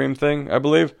live stream thing, I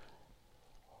believe.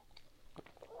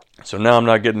 So now I'm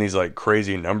not getting these like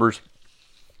crazy numbers.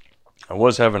 I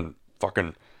was having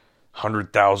fucking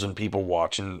 100,000 people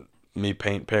watching me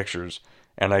paint pictures,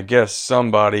 and I guess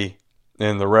somebody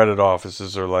in the Reddit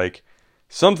offices are like,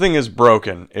 something is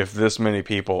broken if this many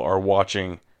people are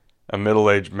watching a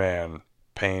middle-aged man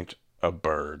paint a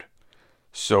bird.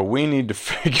 So we need to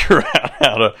figure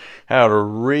out how to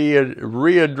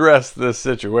readdress this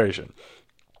situation.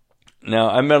 Now,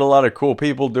 I met a lot of cool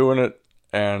people doing it,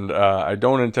 and I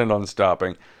don't intend on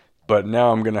stopping. But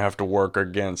now I'm going to have to work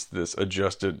against this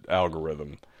adjusted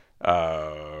algorithm,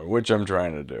 which I'm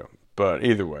trying to do. But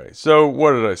either way, so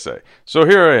what did I say? So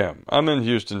here I am. I'm in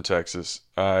Houston, Texas.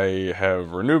 I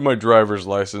have renewed my driver's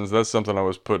license. That's something I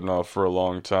was putting off for a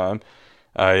long time.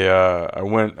 I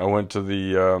went to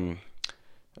the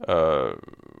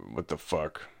what the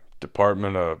fuck?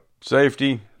 Department of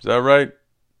Safety. Is that right?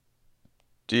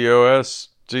 DOS?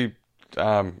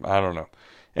 I don't know.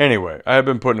 Anyway, I have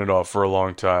been putting it off for a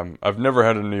long time. I've never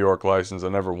had a New York license. I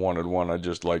never wanted one. I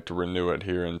just like to renew it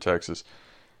here in Texas.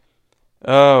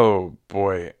 Oh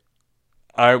boy.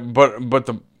 I went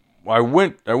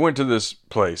to this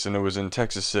place, and it was in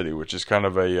Texas City, which is kind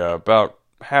of a about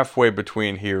halfway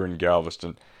between here and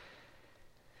Galveston.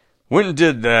 Went and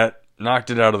did that, knocked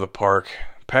it out of the park,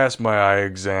 passed my eye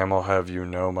exam. I'll have you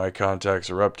know my contacts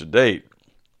are up to date.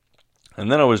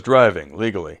 And then I was driving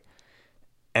legally.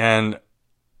 And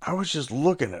I was just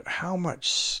looking at how much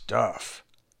stuff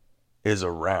is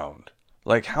around.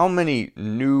 Like how many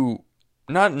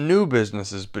not new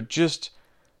businesses, but just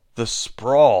the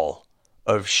sprawl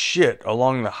of shit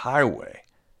along the highway.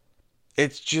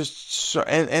 It's just so,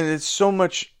 and it's so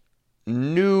much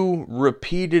new,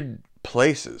 repeated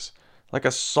places. Like a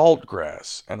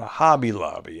Saltgrass and a Hobby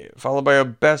Lobby, followed by a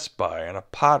Best Buy and a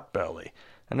Potbelly,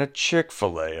 and a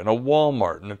Chick-fil-A, and a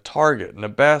Walmart, and a Target, and a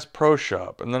Bass Pro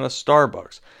Shop, and then a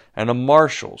Starbucks, and a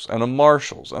Marshalls, and a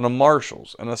Marshalls, and a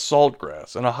Marshalls, and a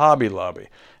Saltgrass, and a Hobby Lobby,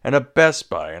 and a Best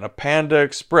Buy, and a Panda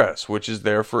Express, which is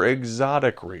there for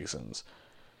exotic reasons.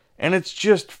 And it's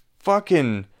just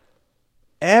fucking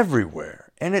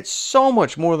everywhere. And it's so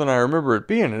much more than I remember it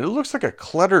being. And it looks like a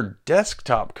cluttered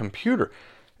desktop computer.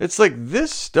 It's like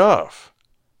this stuff,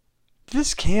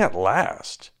 this can't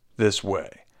last this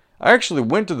way. I actually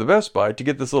went to the Best Buy to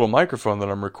get this little microphone that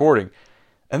I'm recording,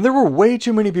 and there were way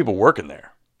too many people working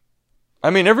there. I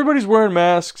mean, everybody's wearing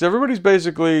masks. Everybody's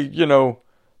basically,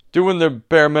 doing their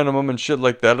bare minimum and shit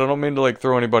like that. I don't mean to,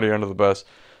 throw anybody under the bus.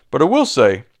 But I will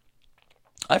say,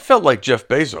 I felt like Jeff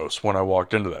Bezos when I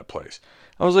walked into that place.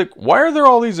 I was like, why are there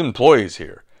all these employees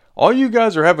here? All you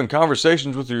guys are having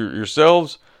conversations with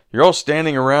yourselves. You're all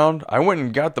standing around. I went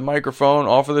and got the microphone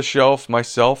off of the shelf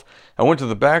myself. I went to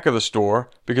the back of the store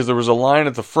because there was a line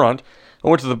at the front. I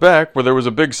went to the back where there was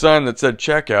a big sign that said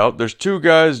checkout. There's two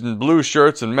guys in blue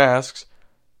shirts and masks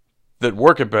that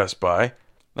work at Best Buy.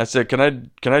 I said,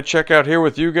 can I check out here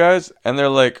with you guys? And they're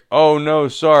like, oh no,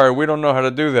 sorry, we don't know how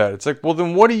to do that. It's like, well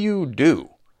then what do you do?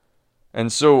 And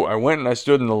so I went and I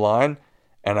stood in the line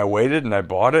and I waited and I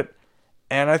bought it.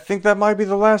 And I think that might be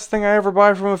the last thing I ever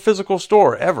buy from a physical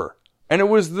store, ever. And it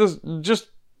was it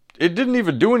didn't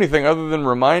even do anything other than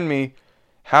remind me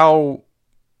how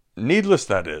needless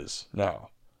that is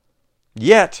now.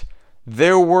 Yet,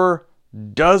 there were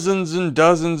dozens and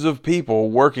dozens of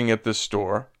people working at this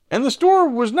store. And the store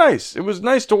was nice. It was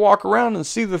nice to walk around and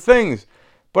see the things.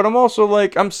 But I'm also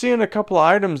I'm seeing a couple of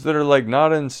items that are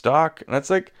not in stock. And it's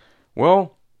like,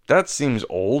 well, that seems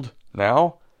old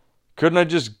now. Couldn't I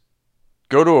just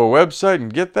go to a website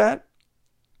and get that?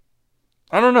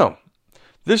 I don't know.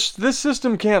 This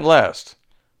system can't last.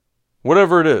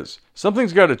 Whatever it is.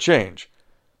 Something's got to change.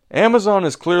 Amazon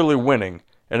is clearly winning,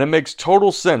 and it makes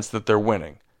total sense that they're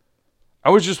winning. I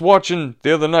was just watching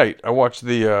the other night. I watched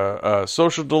the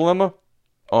Social Dilemma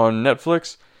on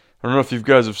Netflix. I don't know if you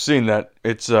guys have seen that.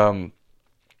 It's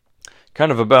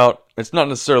kind of about, it's not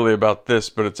necessarily about this,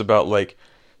 but it's about like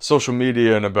social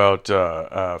media and about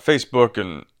Facebook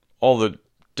and all the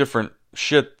different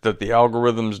shit that the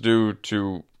algorithms do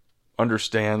to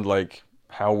understand like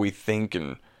how we think,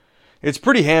 and it's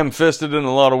pretty ham-fisted in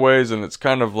a lot of ways, and it's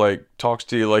kind of like talks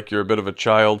to you like you're a bit of a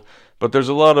child, but there's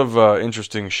a lot of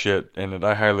interesting shit in it.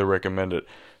 I highly recommend it.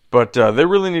 But they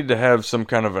really need to have some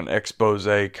kind of an expose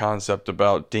concept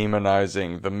about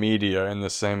demonizing the media in the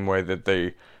same way that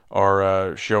they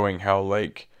are showing how,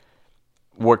 like,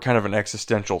 what kind of an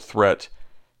existential threat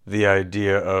the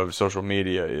idea of social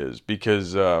media is.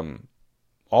 Because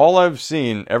all I've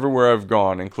seen everywhere I've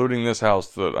gone, including this house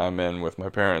that I'm in with my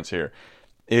parents here,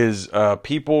 is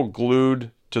people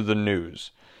glued to the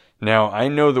news. Now, I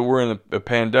know that we're in a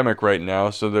pandemic right now,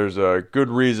 so there's a good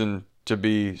reason to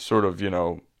be sort of,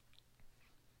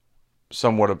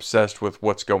 somewhat obsessed with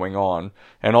what's going on.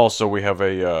 And also we have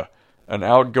an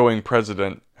outgoing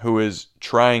president who is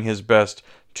trying his best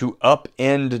to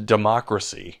upend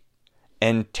democracy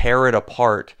and tear it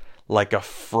apart like a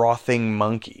frothing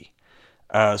monkey.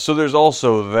 So there's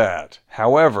also that.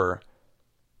 However,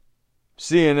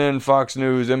 CNN, Fox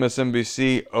News,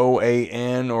 MSNBC,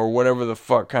 OAN, or whatever the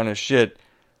fuck kind of shit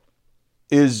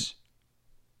it's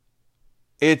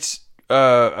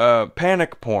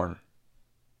panic porn.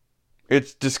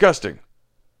 It's disgusting,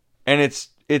 and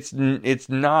it's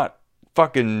not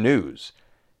fucking news,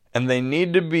 and they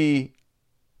need to be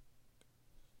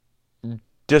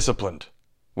disciplined.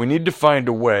 We need to find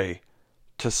a way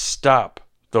to stop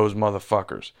those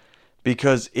motherfuckers.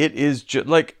 Because it is just,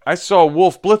 like, I saw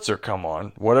Wolf Blitzer come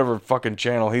on, whatever fucking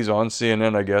channel he's on,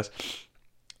 CNN, I guess.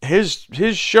 His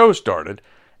show started,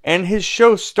 and his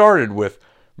show started with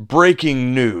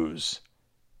breaking news.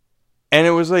 And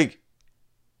it was, like,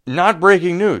 not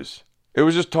breaking news. It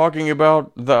was just talking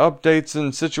about the updates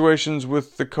and situations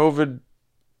with the COVID,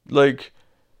 like,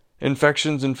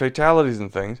 infections and fatalities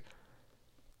and things.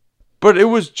 But it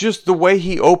was just the way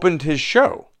he opened his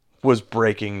show was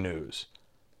breaking news.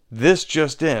 This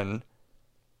just in,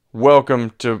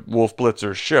 welcome to Wolf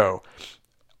Blitzer's show.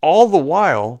 All the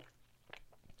while,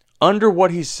 under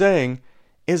what he's saying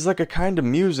is like a kind of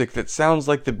music that sounds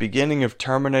like the beginning of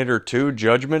Terminator 2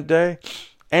 Judgment Day.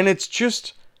 And it's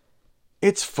just,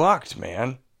 it's fucked,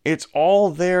 man. It's all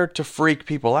there to freak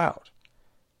people out.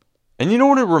 And you know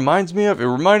what it reminds me of? It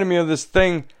reminded me of this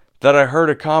thing that I heard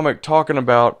a comic talking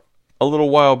about a little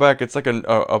while back. It's like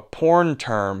a porn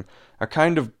term. A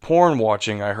kind of porn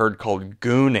watching I heard called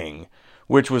gooning,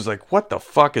 which was like, what the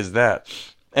fuck is that?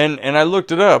 And I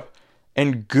looked it up,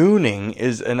 and gooning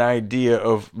is an idea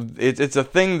of, it's a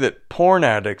thing that porn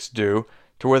addicts do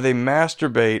to where they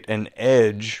masturbate and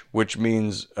edge, which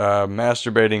means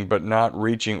masturbating but not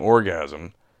reaching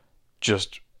orgasm,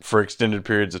 just for extended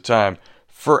periods of time,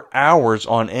 for hours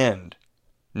on end.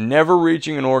 Never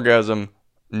reaching an orgasm,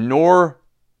 nor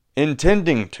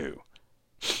intending to.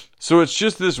 So it's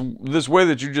just this way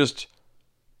that you just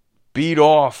beat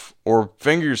off or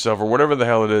finger yourself or whatever the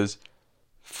hell it is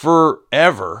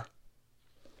forever,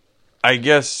 I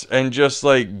guess, and just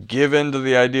like give in to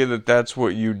the idea that that's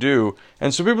what you do.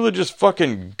 And so people are just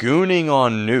fucking gooning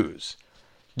on news.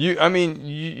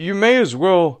 You may as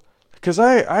well, because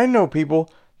I know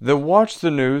people that watch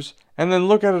the news and then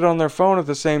look at it on their phone at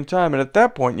the same time. And at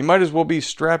that point, you might as well be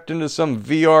strapped into some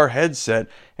VR headset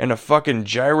and a fucking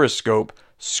gyroscope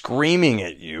screaming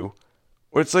at you.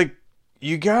 It's like,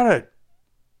 you gotta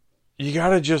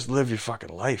just live your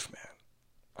fucking life, man.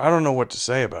 I don't know what to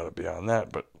say about it beyond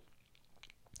that, but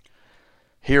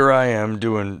here I am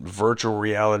doing virtual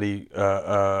reality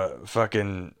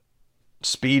fucking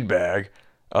speed bag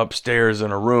upstairs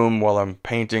in a room while I'm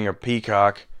painting a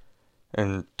peacock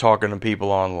and talking to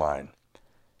people online.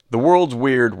 The world's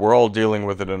weird. We're all dealing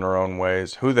with it in our own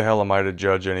ways. Who the hell am I to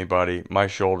judge anybody? My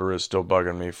shoulder is still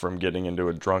bugging me from getting into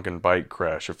a drunken bike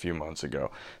crash a few months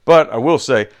ago. But I will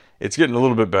say, it's getting a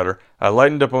little bit better. I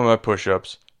lightened up on my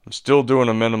push-ups. I'm still doing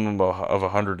a minimum of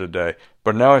 100 a day.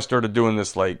 But now I started doing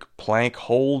this like plank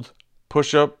hold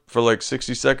push-up for like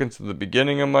 60 seconds at the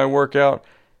beginning of my workout.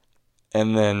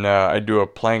 And then I do a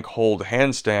plank hold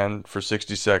handstand for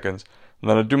 60 seconds. And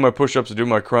then I do my push-ups, I do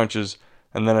my crunches,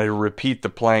 and then I repeat the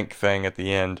plank thing at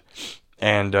the end.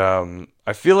 And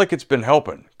I feel like it's been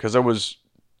helping, because I was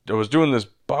doing this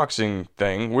boxing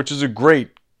thing, which is a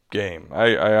great game.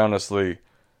 I honestly,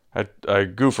 I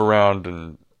goof around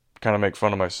and kind of make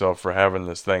fun of myself for having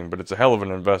this thing, but it's a hell of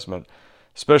an investment,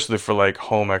 especially for like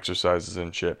home exercises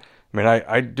and shit. I mean,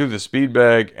 I do the speed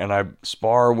bag and I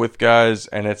spar with guys,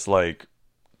 and it's like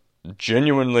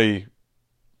genuinely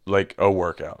like a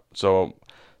workout. So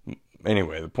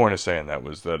anyway, the point of saying that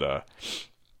was that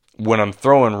when I'm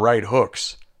throwing right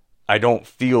hooks, I don't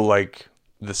feel like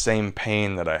the same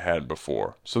pain that I had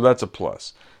before. So that's a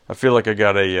plus. I feel like I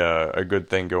got a good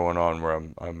thing going on where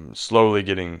I'm slowly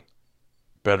getting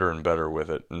better and better with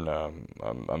it, and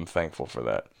I'm thankful for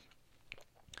that.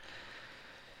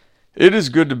 It is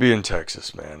good to be in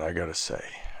Texas, man. I gotta say,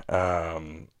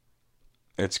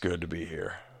 it's good to be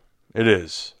here. It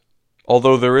is.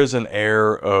 Although there is an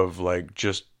air of like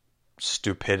just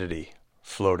stupidity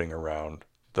floating around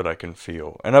that I can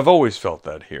feel. And I've always felt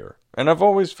that here. And I've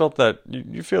always felt that,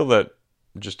 you feel that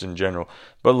just in general.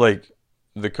 But like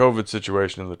the COVID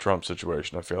situation and the Trump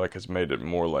situation, I feel like has made it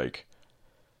more like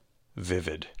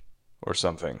vivid or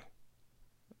something.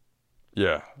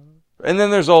 Yeah. And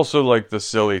then there's also like the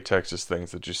silly Texas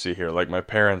things that you see here. Like my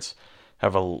parents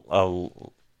have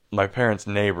my parents'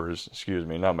 neighbors, excuse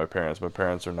me, not my parents. My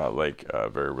parents are not like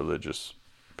very religious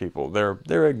people.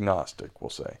 They're agnostic, we'll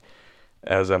say,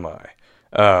 as am I.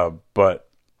 But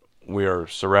we are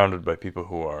surrounded by people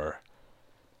who are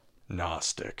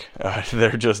Gnostic.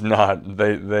 They're just not.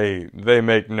 They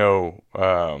make no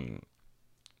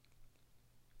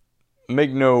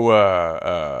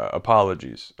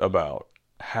apologies about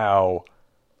how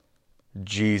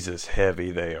Jesus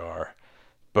heavy they are.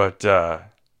 But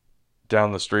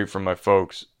down the street from my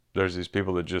folks, there's these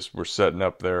people that just were setting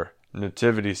up their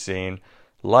nativity scene,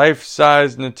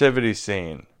 life-size nativity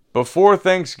scene, before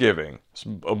Thanksgiving. It's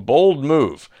a bold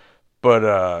move,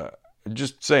 but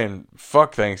just saying,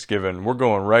 fuck Thanksgiving, we're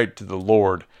going right to the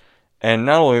Lord. And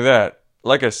not only that,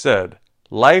 like I said,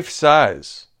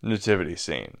 life-size nativity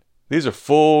scene. These are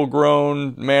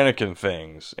full-grown mannequin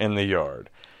things in the yard.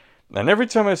 And every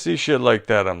time I see shit like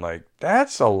that, I'm like,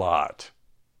 that's a lot.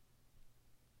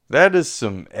 That is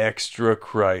some extra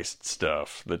Christ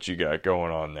stuff that you got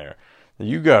going on there.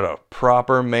 You got a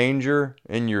proper manger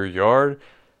in your yard,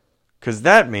 because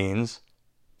that means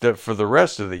that for the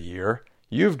rest of the year,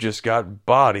 you've just got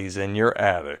bodies in your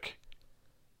attic.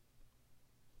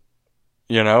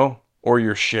 You know? Or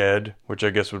your shed, which I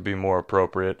guess would be more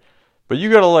appropriate. But you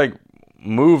gotta like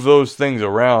move those things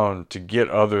around to get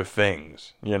other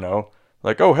things, you know?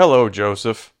 Like, oh, hello,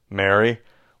 Joseph, Mary,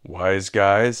 wise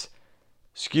guys.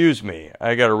 Excuse me,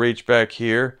 I gotta reach back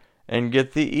here and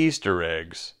get the Easter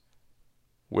eggs.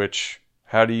 Which,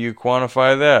 how do you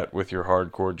quantify that with your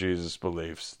hardcore Jesus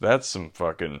beliefs? That's some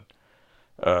fucking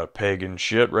pagan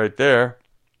shit right there.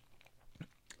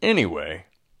 Anyway,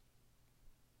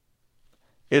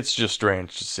 it's just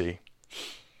strange to see.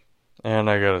 And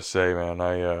I gotta say, man,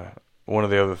 one of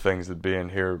the other things that being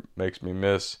here makes me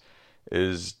miss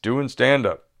is doing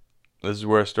stand-up. This is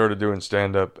where I started doing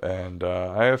stand-up, and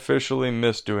I officially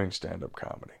miss doing stand-up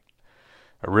comedy.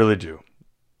 I really do.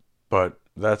 But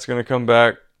that's gonna come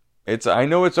back. I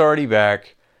know it's already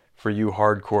back for you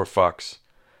hardcore fucks.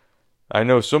 I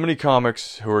know so many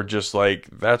comics who are just like,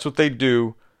 that's what they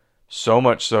do. So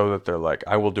much so that they're like,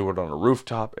 I will do it on a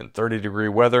rooftop in 30-degree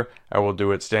weather. I will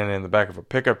do it standing in the back of a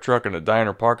pickup truck in a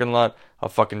diner parking lot. I'll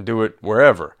fucking do it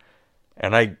wherever.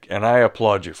 And I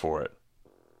applaud you for it.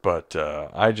 But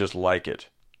I just like it,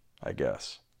 I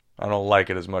guess. I don't like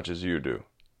it as much as you do.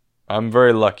 I'm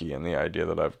very lucky in the idea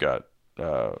that I've got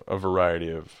a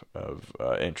variety of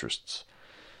interests.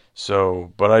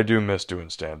 So, but I do miss doing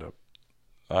stand-up.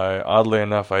 Oddly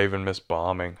enough, I even miss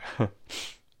bombing.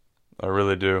 I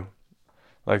really do.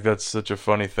 Like, that's such a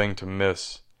funny thing to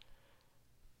miss.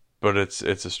 But it's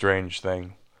a strange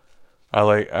thing.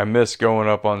 I miss going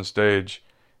up on stage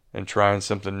and trying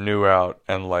something new out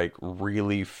and like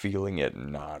really feeling it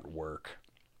not work.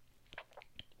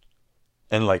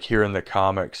 And like hearing the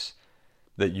comics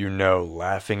that you know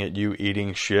laughing at you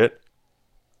eating shit,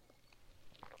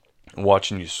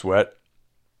 watching you sweat.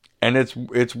 And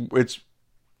it's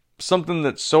something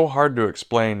that's so hard to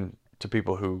explain to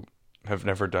people who have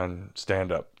never done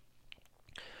stand-up.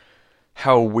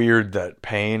 How weird that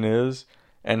pain is,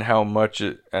 and how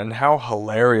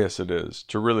hilarious it is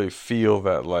to really feel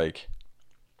that, like,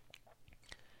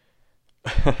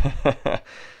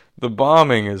 the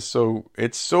bombing is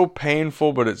it's so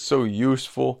painful, but it's so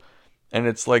useful, and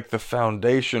it's like the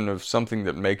foundation of something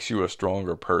that makes you a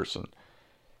stronger person.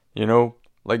 You know,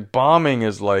 like bombing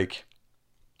is like,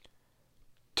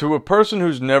 to a person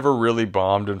who's never really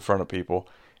bombed in front of people,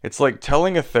 it's like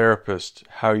telling a therapist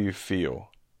how you feel,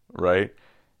 right?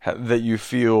 That you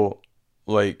feel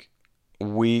like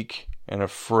weak and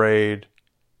afraid,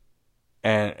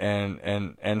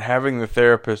 and having the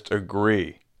therapist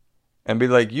agree and be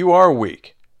like, you are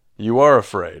weak, you are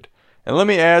afraid, and let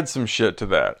me add some shit to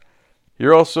that.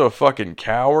 You're also a fucking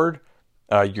coward.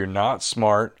 You're not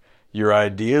smart. Your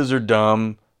ideas are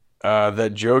dumb.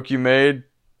 That joke you made,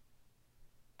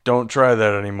 Don't try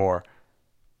that anymore.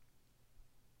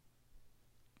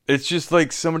 It's just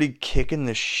like somebody kicking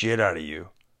the shit out of you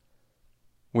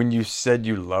when you said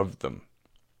you loved them.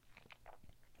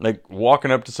 Like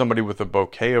walking up to somebody with a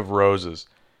bouquet of roses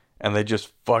and they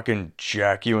just fucking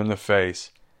jack you in the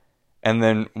face. And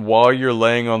then while you're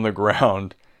laying on the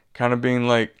ground, kind of being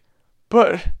like,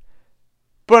 but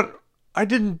I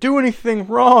didn't do anything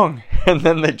wrong. And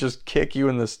then they just kick you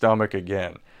in the stomach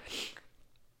again.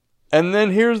 And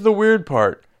then here's the weird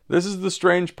part. This is the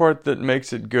strange part that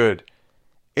makes it good.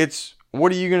 It's,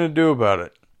 what are you going to do about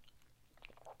it?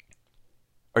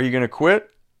 Are you going to quit?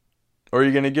 Or are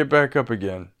you going to get back up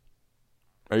again?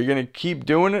 Are you going to keep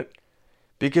doing it?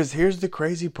 Because here's the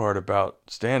crazy part about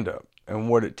stand-up and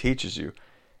what it teaches you,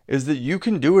 is that you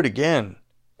can do it again,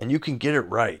 and you can get it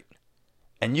right.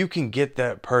 And you can get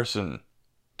that person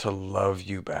to love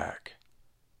you back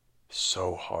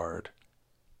so hard.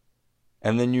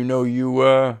 And then you know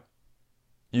you're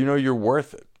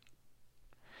worth it.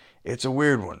 It's a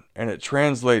weird one, and it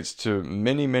translates to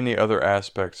many, many other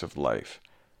aspects of life.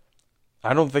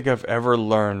 I don't think I've ever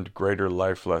learned greater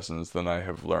life lessons than I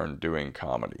have learned doing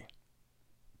comedy.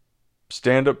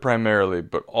 Stand-up primarily,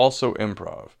 but also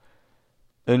improv.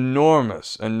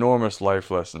 Enormous, enormous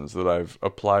life lessons that I've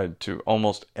applied to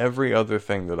almost every other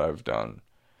thing that I've done.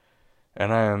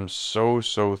 And I am so,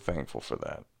 so thankful for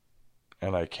that.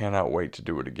 And I cannot wait to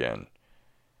do it again.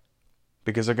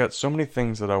 Because I got so many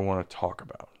things that I want to talk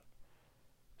about.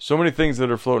 So many things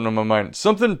that are floating on my mind.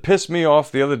 Something pissed me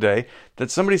off the other day that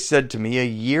somebody said to me a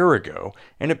year ago,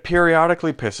 and it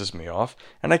periodically pisses me off,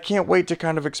 and I can't wait to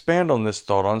kind of expand on this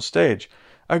thought on stage.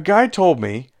 A guy told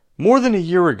me, more than a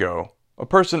year ago, a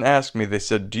person asked me, they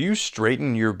said, "Do you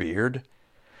straighten your beard?"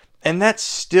 And that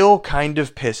still kind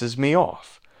of pisses me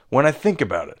off when I think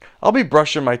about it. I'll be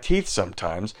brushing my teeth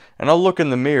sometimes, and I'll look in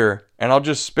the mirror, and I'll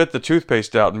just spit the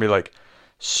toothpaste out and be like,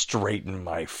 straighten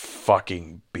my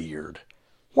fucking beard.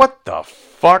 What the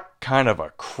fuck kind of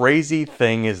a crazy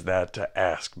thing is that to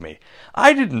ask me?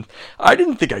 I didn't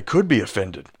think I could be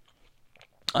offended.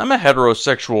 I'm a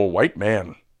heterosexual white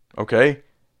man, okay?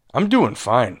 I'm doing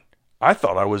fine. I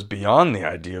thought I was beyond the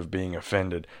idea of being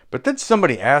offended. But then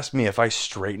somebody asked me if I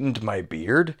straightened my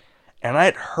beard, and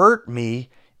it hurt me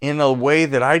in a way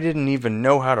that I didn't even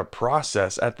know how to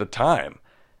process at the time.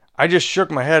 I just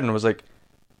shook my head and was like,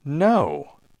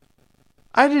 no.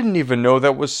 I didn't even know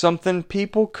that was something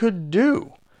people could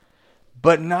do.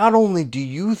 But not only do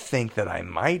you think that I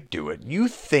might do it, you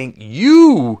think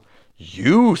you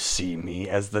see me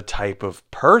as the type of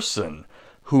person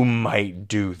who might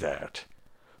do that.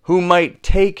 Who might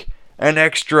take an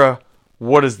extra,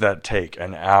 what does that take,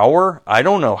 an hour? I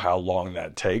don't know how long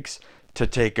that takes to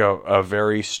take a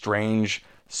very strange,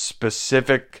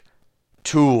 specific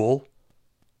tool,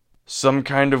 some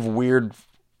kind of weird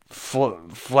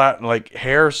flat like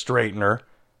hair straightener,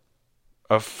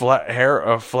 a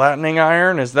flattening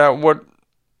iron. Is that what?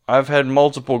 I've had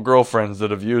multiple girlfriends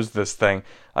that have used this thing.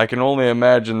 I can only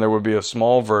imagine there would be a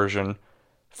small version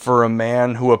for a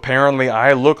man who apparently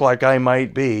I look like I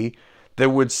might be,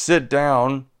 that would sit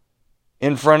down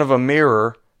in front of a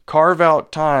mirror, carve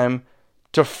out time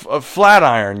to flat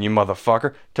iron, you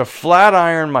motherfucker, to flat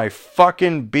iron my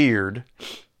fucking beard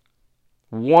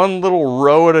one little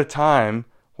row at a time,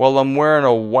 while I'm wearing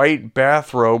a white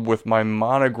bathrobe with my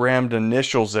monogrammed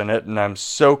initials in it, and I'm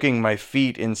soaking my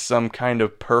feet in some kind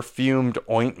of perfumed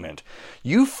ointment.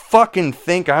 You fucking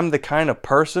think I'm the kind of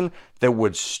person that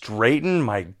would straighten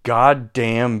my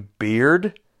goddamn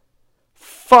beard?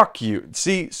 Fuck you.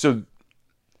 See, so,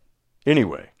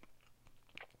 anyway.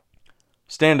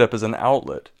 Stand-up is an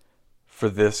outlet for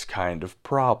this kind of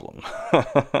problem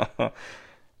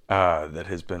that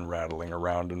has been rattling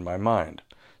around in my mind.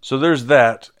 So there's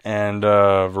that, and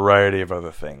a variety of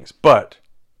other things. But,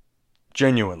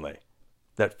 genuinely,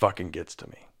 that fucking gets to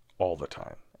me all the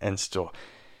time. And still,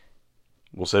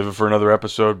 we'll save it for another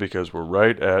episode because we're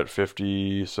right at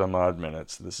 50 some odd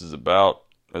minutes. This is about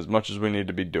as much as we need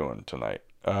to be doing tonight.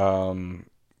 One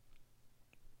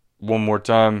more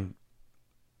time,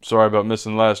 sorry about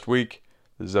missing last week.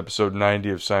 This is episode 90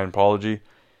 of Scientology.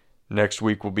 Next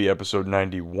week will be episode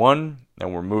 91,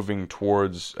 and we're moving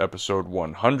towards episode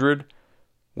 100,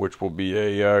 which will be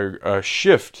a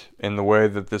shift in the way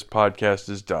that this podcast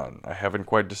is done. I haven't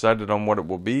quite decided on what it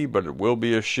will be, but it will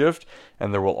be a shift,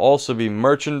 and there will also be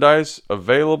merchandise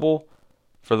available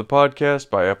for the podcast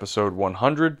by episode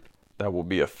 100. That will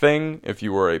be a thing. If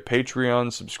you are a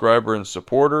Patreon subscriber and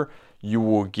supporter, you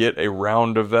will get a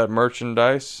round of that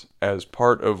merchandise as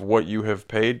part of what you have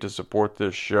paid to support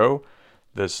this show.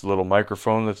 This little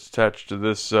microphone that's attached to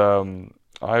this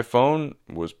iPhone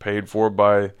was paid for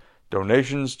by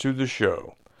donations to the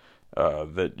show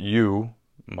that you,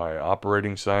 my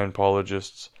operating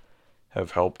Scientologists,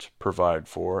 have helped provide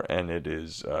for, and it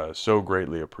is so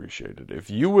greatly appreciated. If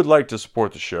you would like to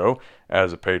support the show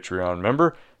as a Patreon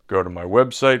member, go to my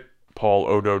website,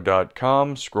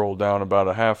 paulodo.com, scroll down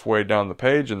about halfway down the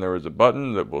page, and there is a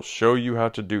button that will show you how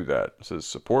to do that. It says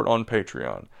support on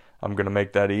Patreon. I'm going to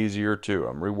make that easier too.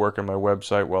 I'm reworking my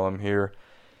website while I'm here,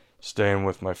 staying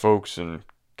with my folks and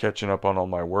catching up on all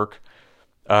my work.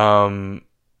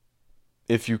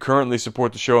 If you currently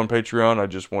support the show on Patreon, I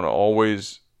just want to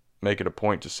always make it a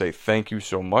point to say thank you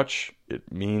so much.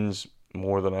 It means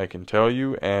more than I can tell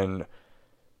you. And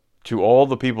to all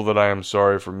the people that I am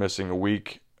sorry for missing a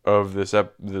week of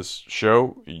this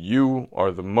show, you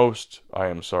are the most I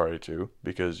am sorry to,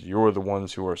 because you're the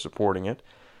ones who are supporting it.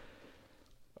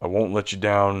 I won't let you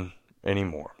down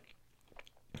anymore.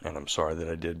 And I'm sorry that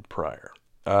I did prior.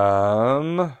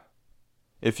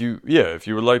 If you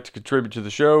would like to contribute to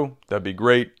the show, that'd be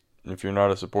great. If you're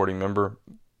not a supporting member,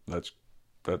 that's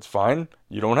fine.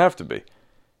 You don't have to be.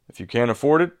 If you can't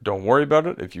afford it, don't worry about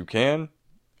it. If you can,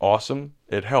 awesome.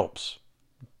 It helps.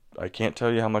 I can't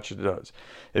tell you how much it does.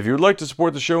 If you would like to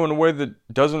support the show in a way that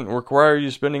doesn't require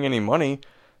you spending any money,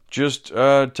 just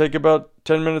take about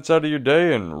 10 minutes out of your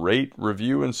day and rate,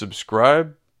 review, and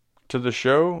subscribe to the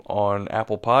show on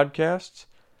Apple Podcasts.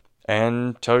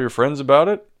 And tell your friends about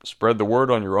it. Spread the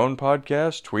word on your own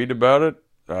podcast. Tweet about it.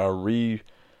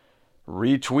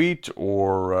 Retweet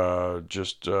or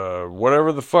just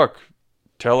whatever the fuck.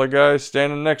 Tell a guy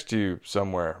standing next to you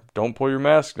somewhere. Don't pull your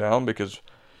mask down because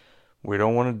we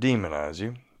don't want to demonize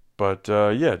you. But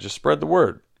yeah, just spread the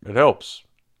word. It helps.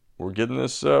 We're getting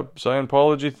this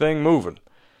Scientology thing moving.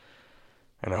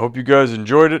 And I hope you guys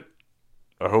enjoyed it.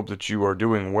 I hope that you are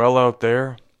doing well out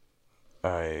there.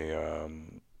 I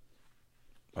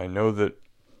know that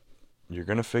you're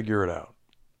going to figure it out.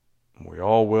 We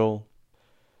all will.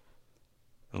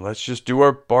 And let's just do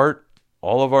our part,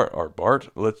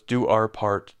 let's do our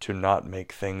part to not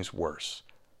make things worse.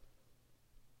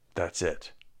 That's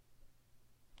it.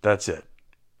 That's it.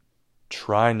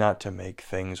 Try not to make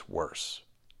things worse.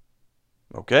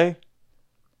 Okay?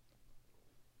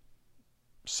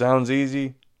 Sounds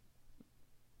easy.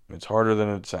 It's harder than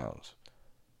it sounds.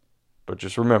 But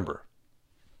just remember,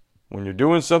 when you're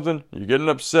doing something, you're getting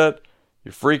upset,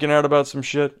 you're freaking out about some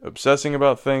shit, obsessing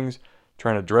about things,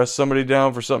 trying to dress somebody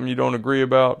down for something you don't agree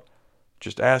about,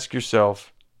 just ask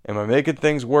yourself, am I making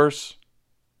things worse?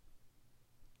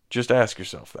 Just ask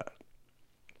yourself that.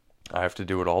 I have to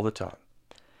do it all the time.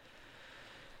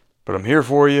 But I'm here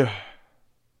for you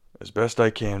as best I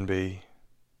can be.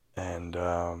 And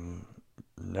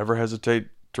never hesitate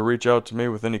to reach out to me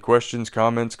with any questions,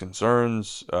 comments,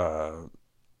 concerns,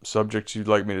 subjects you'd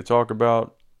like me to talk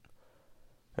about,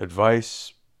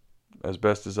 advice, as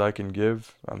best as I can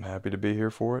give. I'm happy to be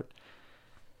here for it.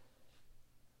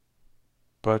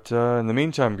 But in the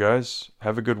meantime, guys,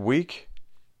 have a good week.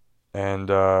 And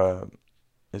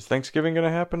is Thanksgiving going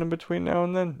to happen in between now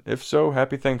and then? If so,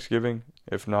 happy Thanksgiving.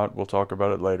 If not, we'll talk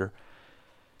about it later.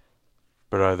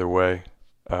 But either way,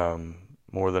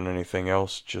 more than anything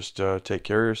else, just take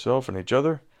care of yourself and each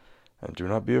other, and do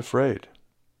not be afraid.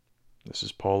 This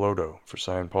is Paul Odo for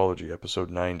Scientology,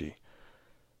 episode 90.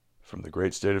 From the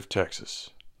great state of Texas,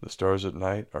 the stars at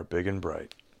night are big and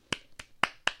bright.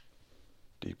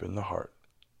 Deep in the heart.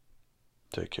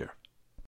 Take care.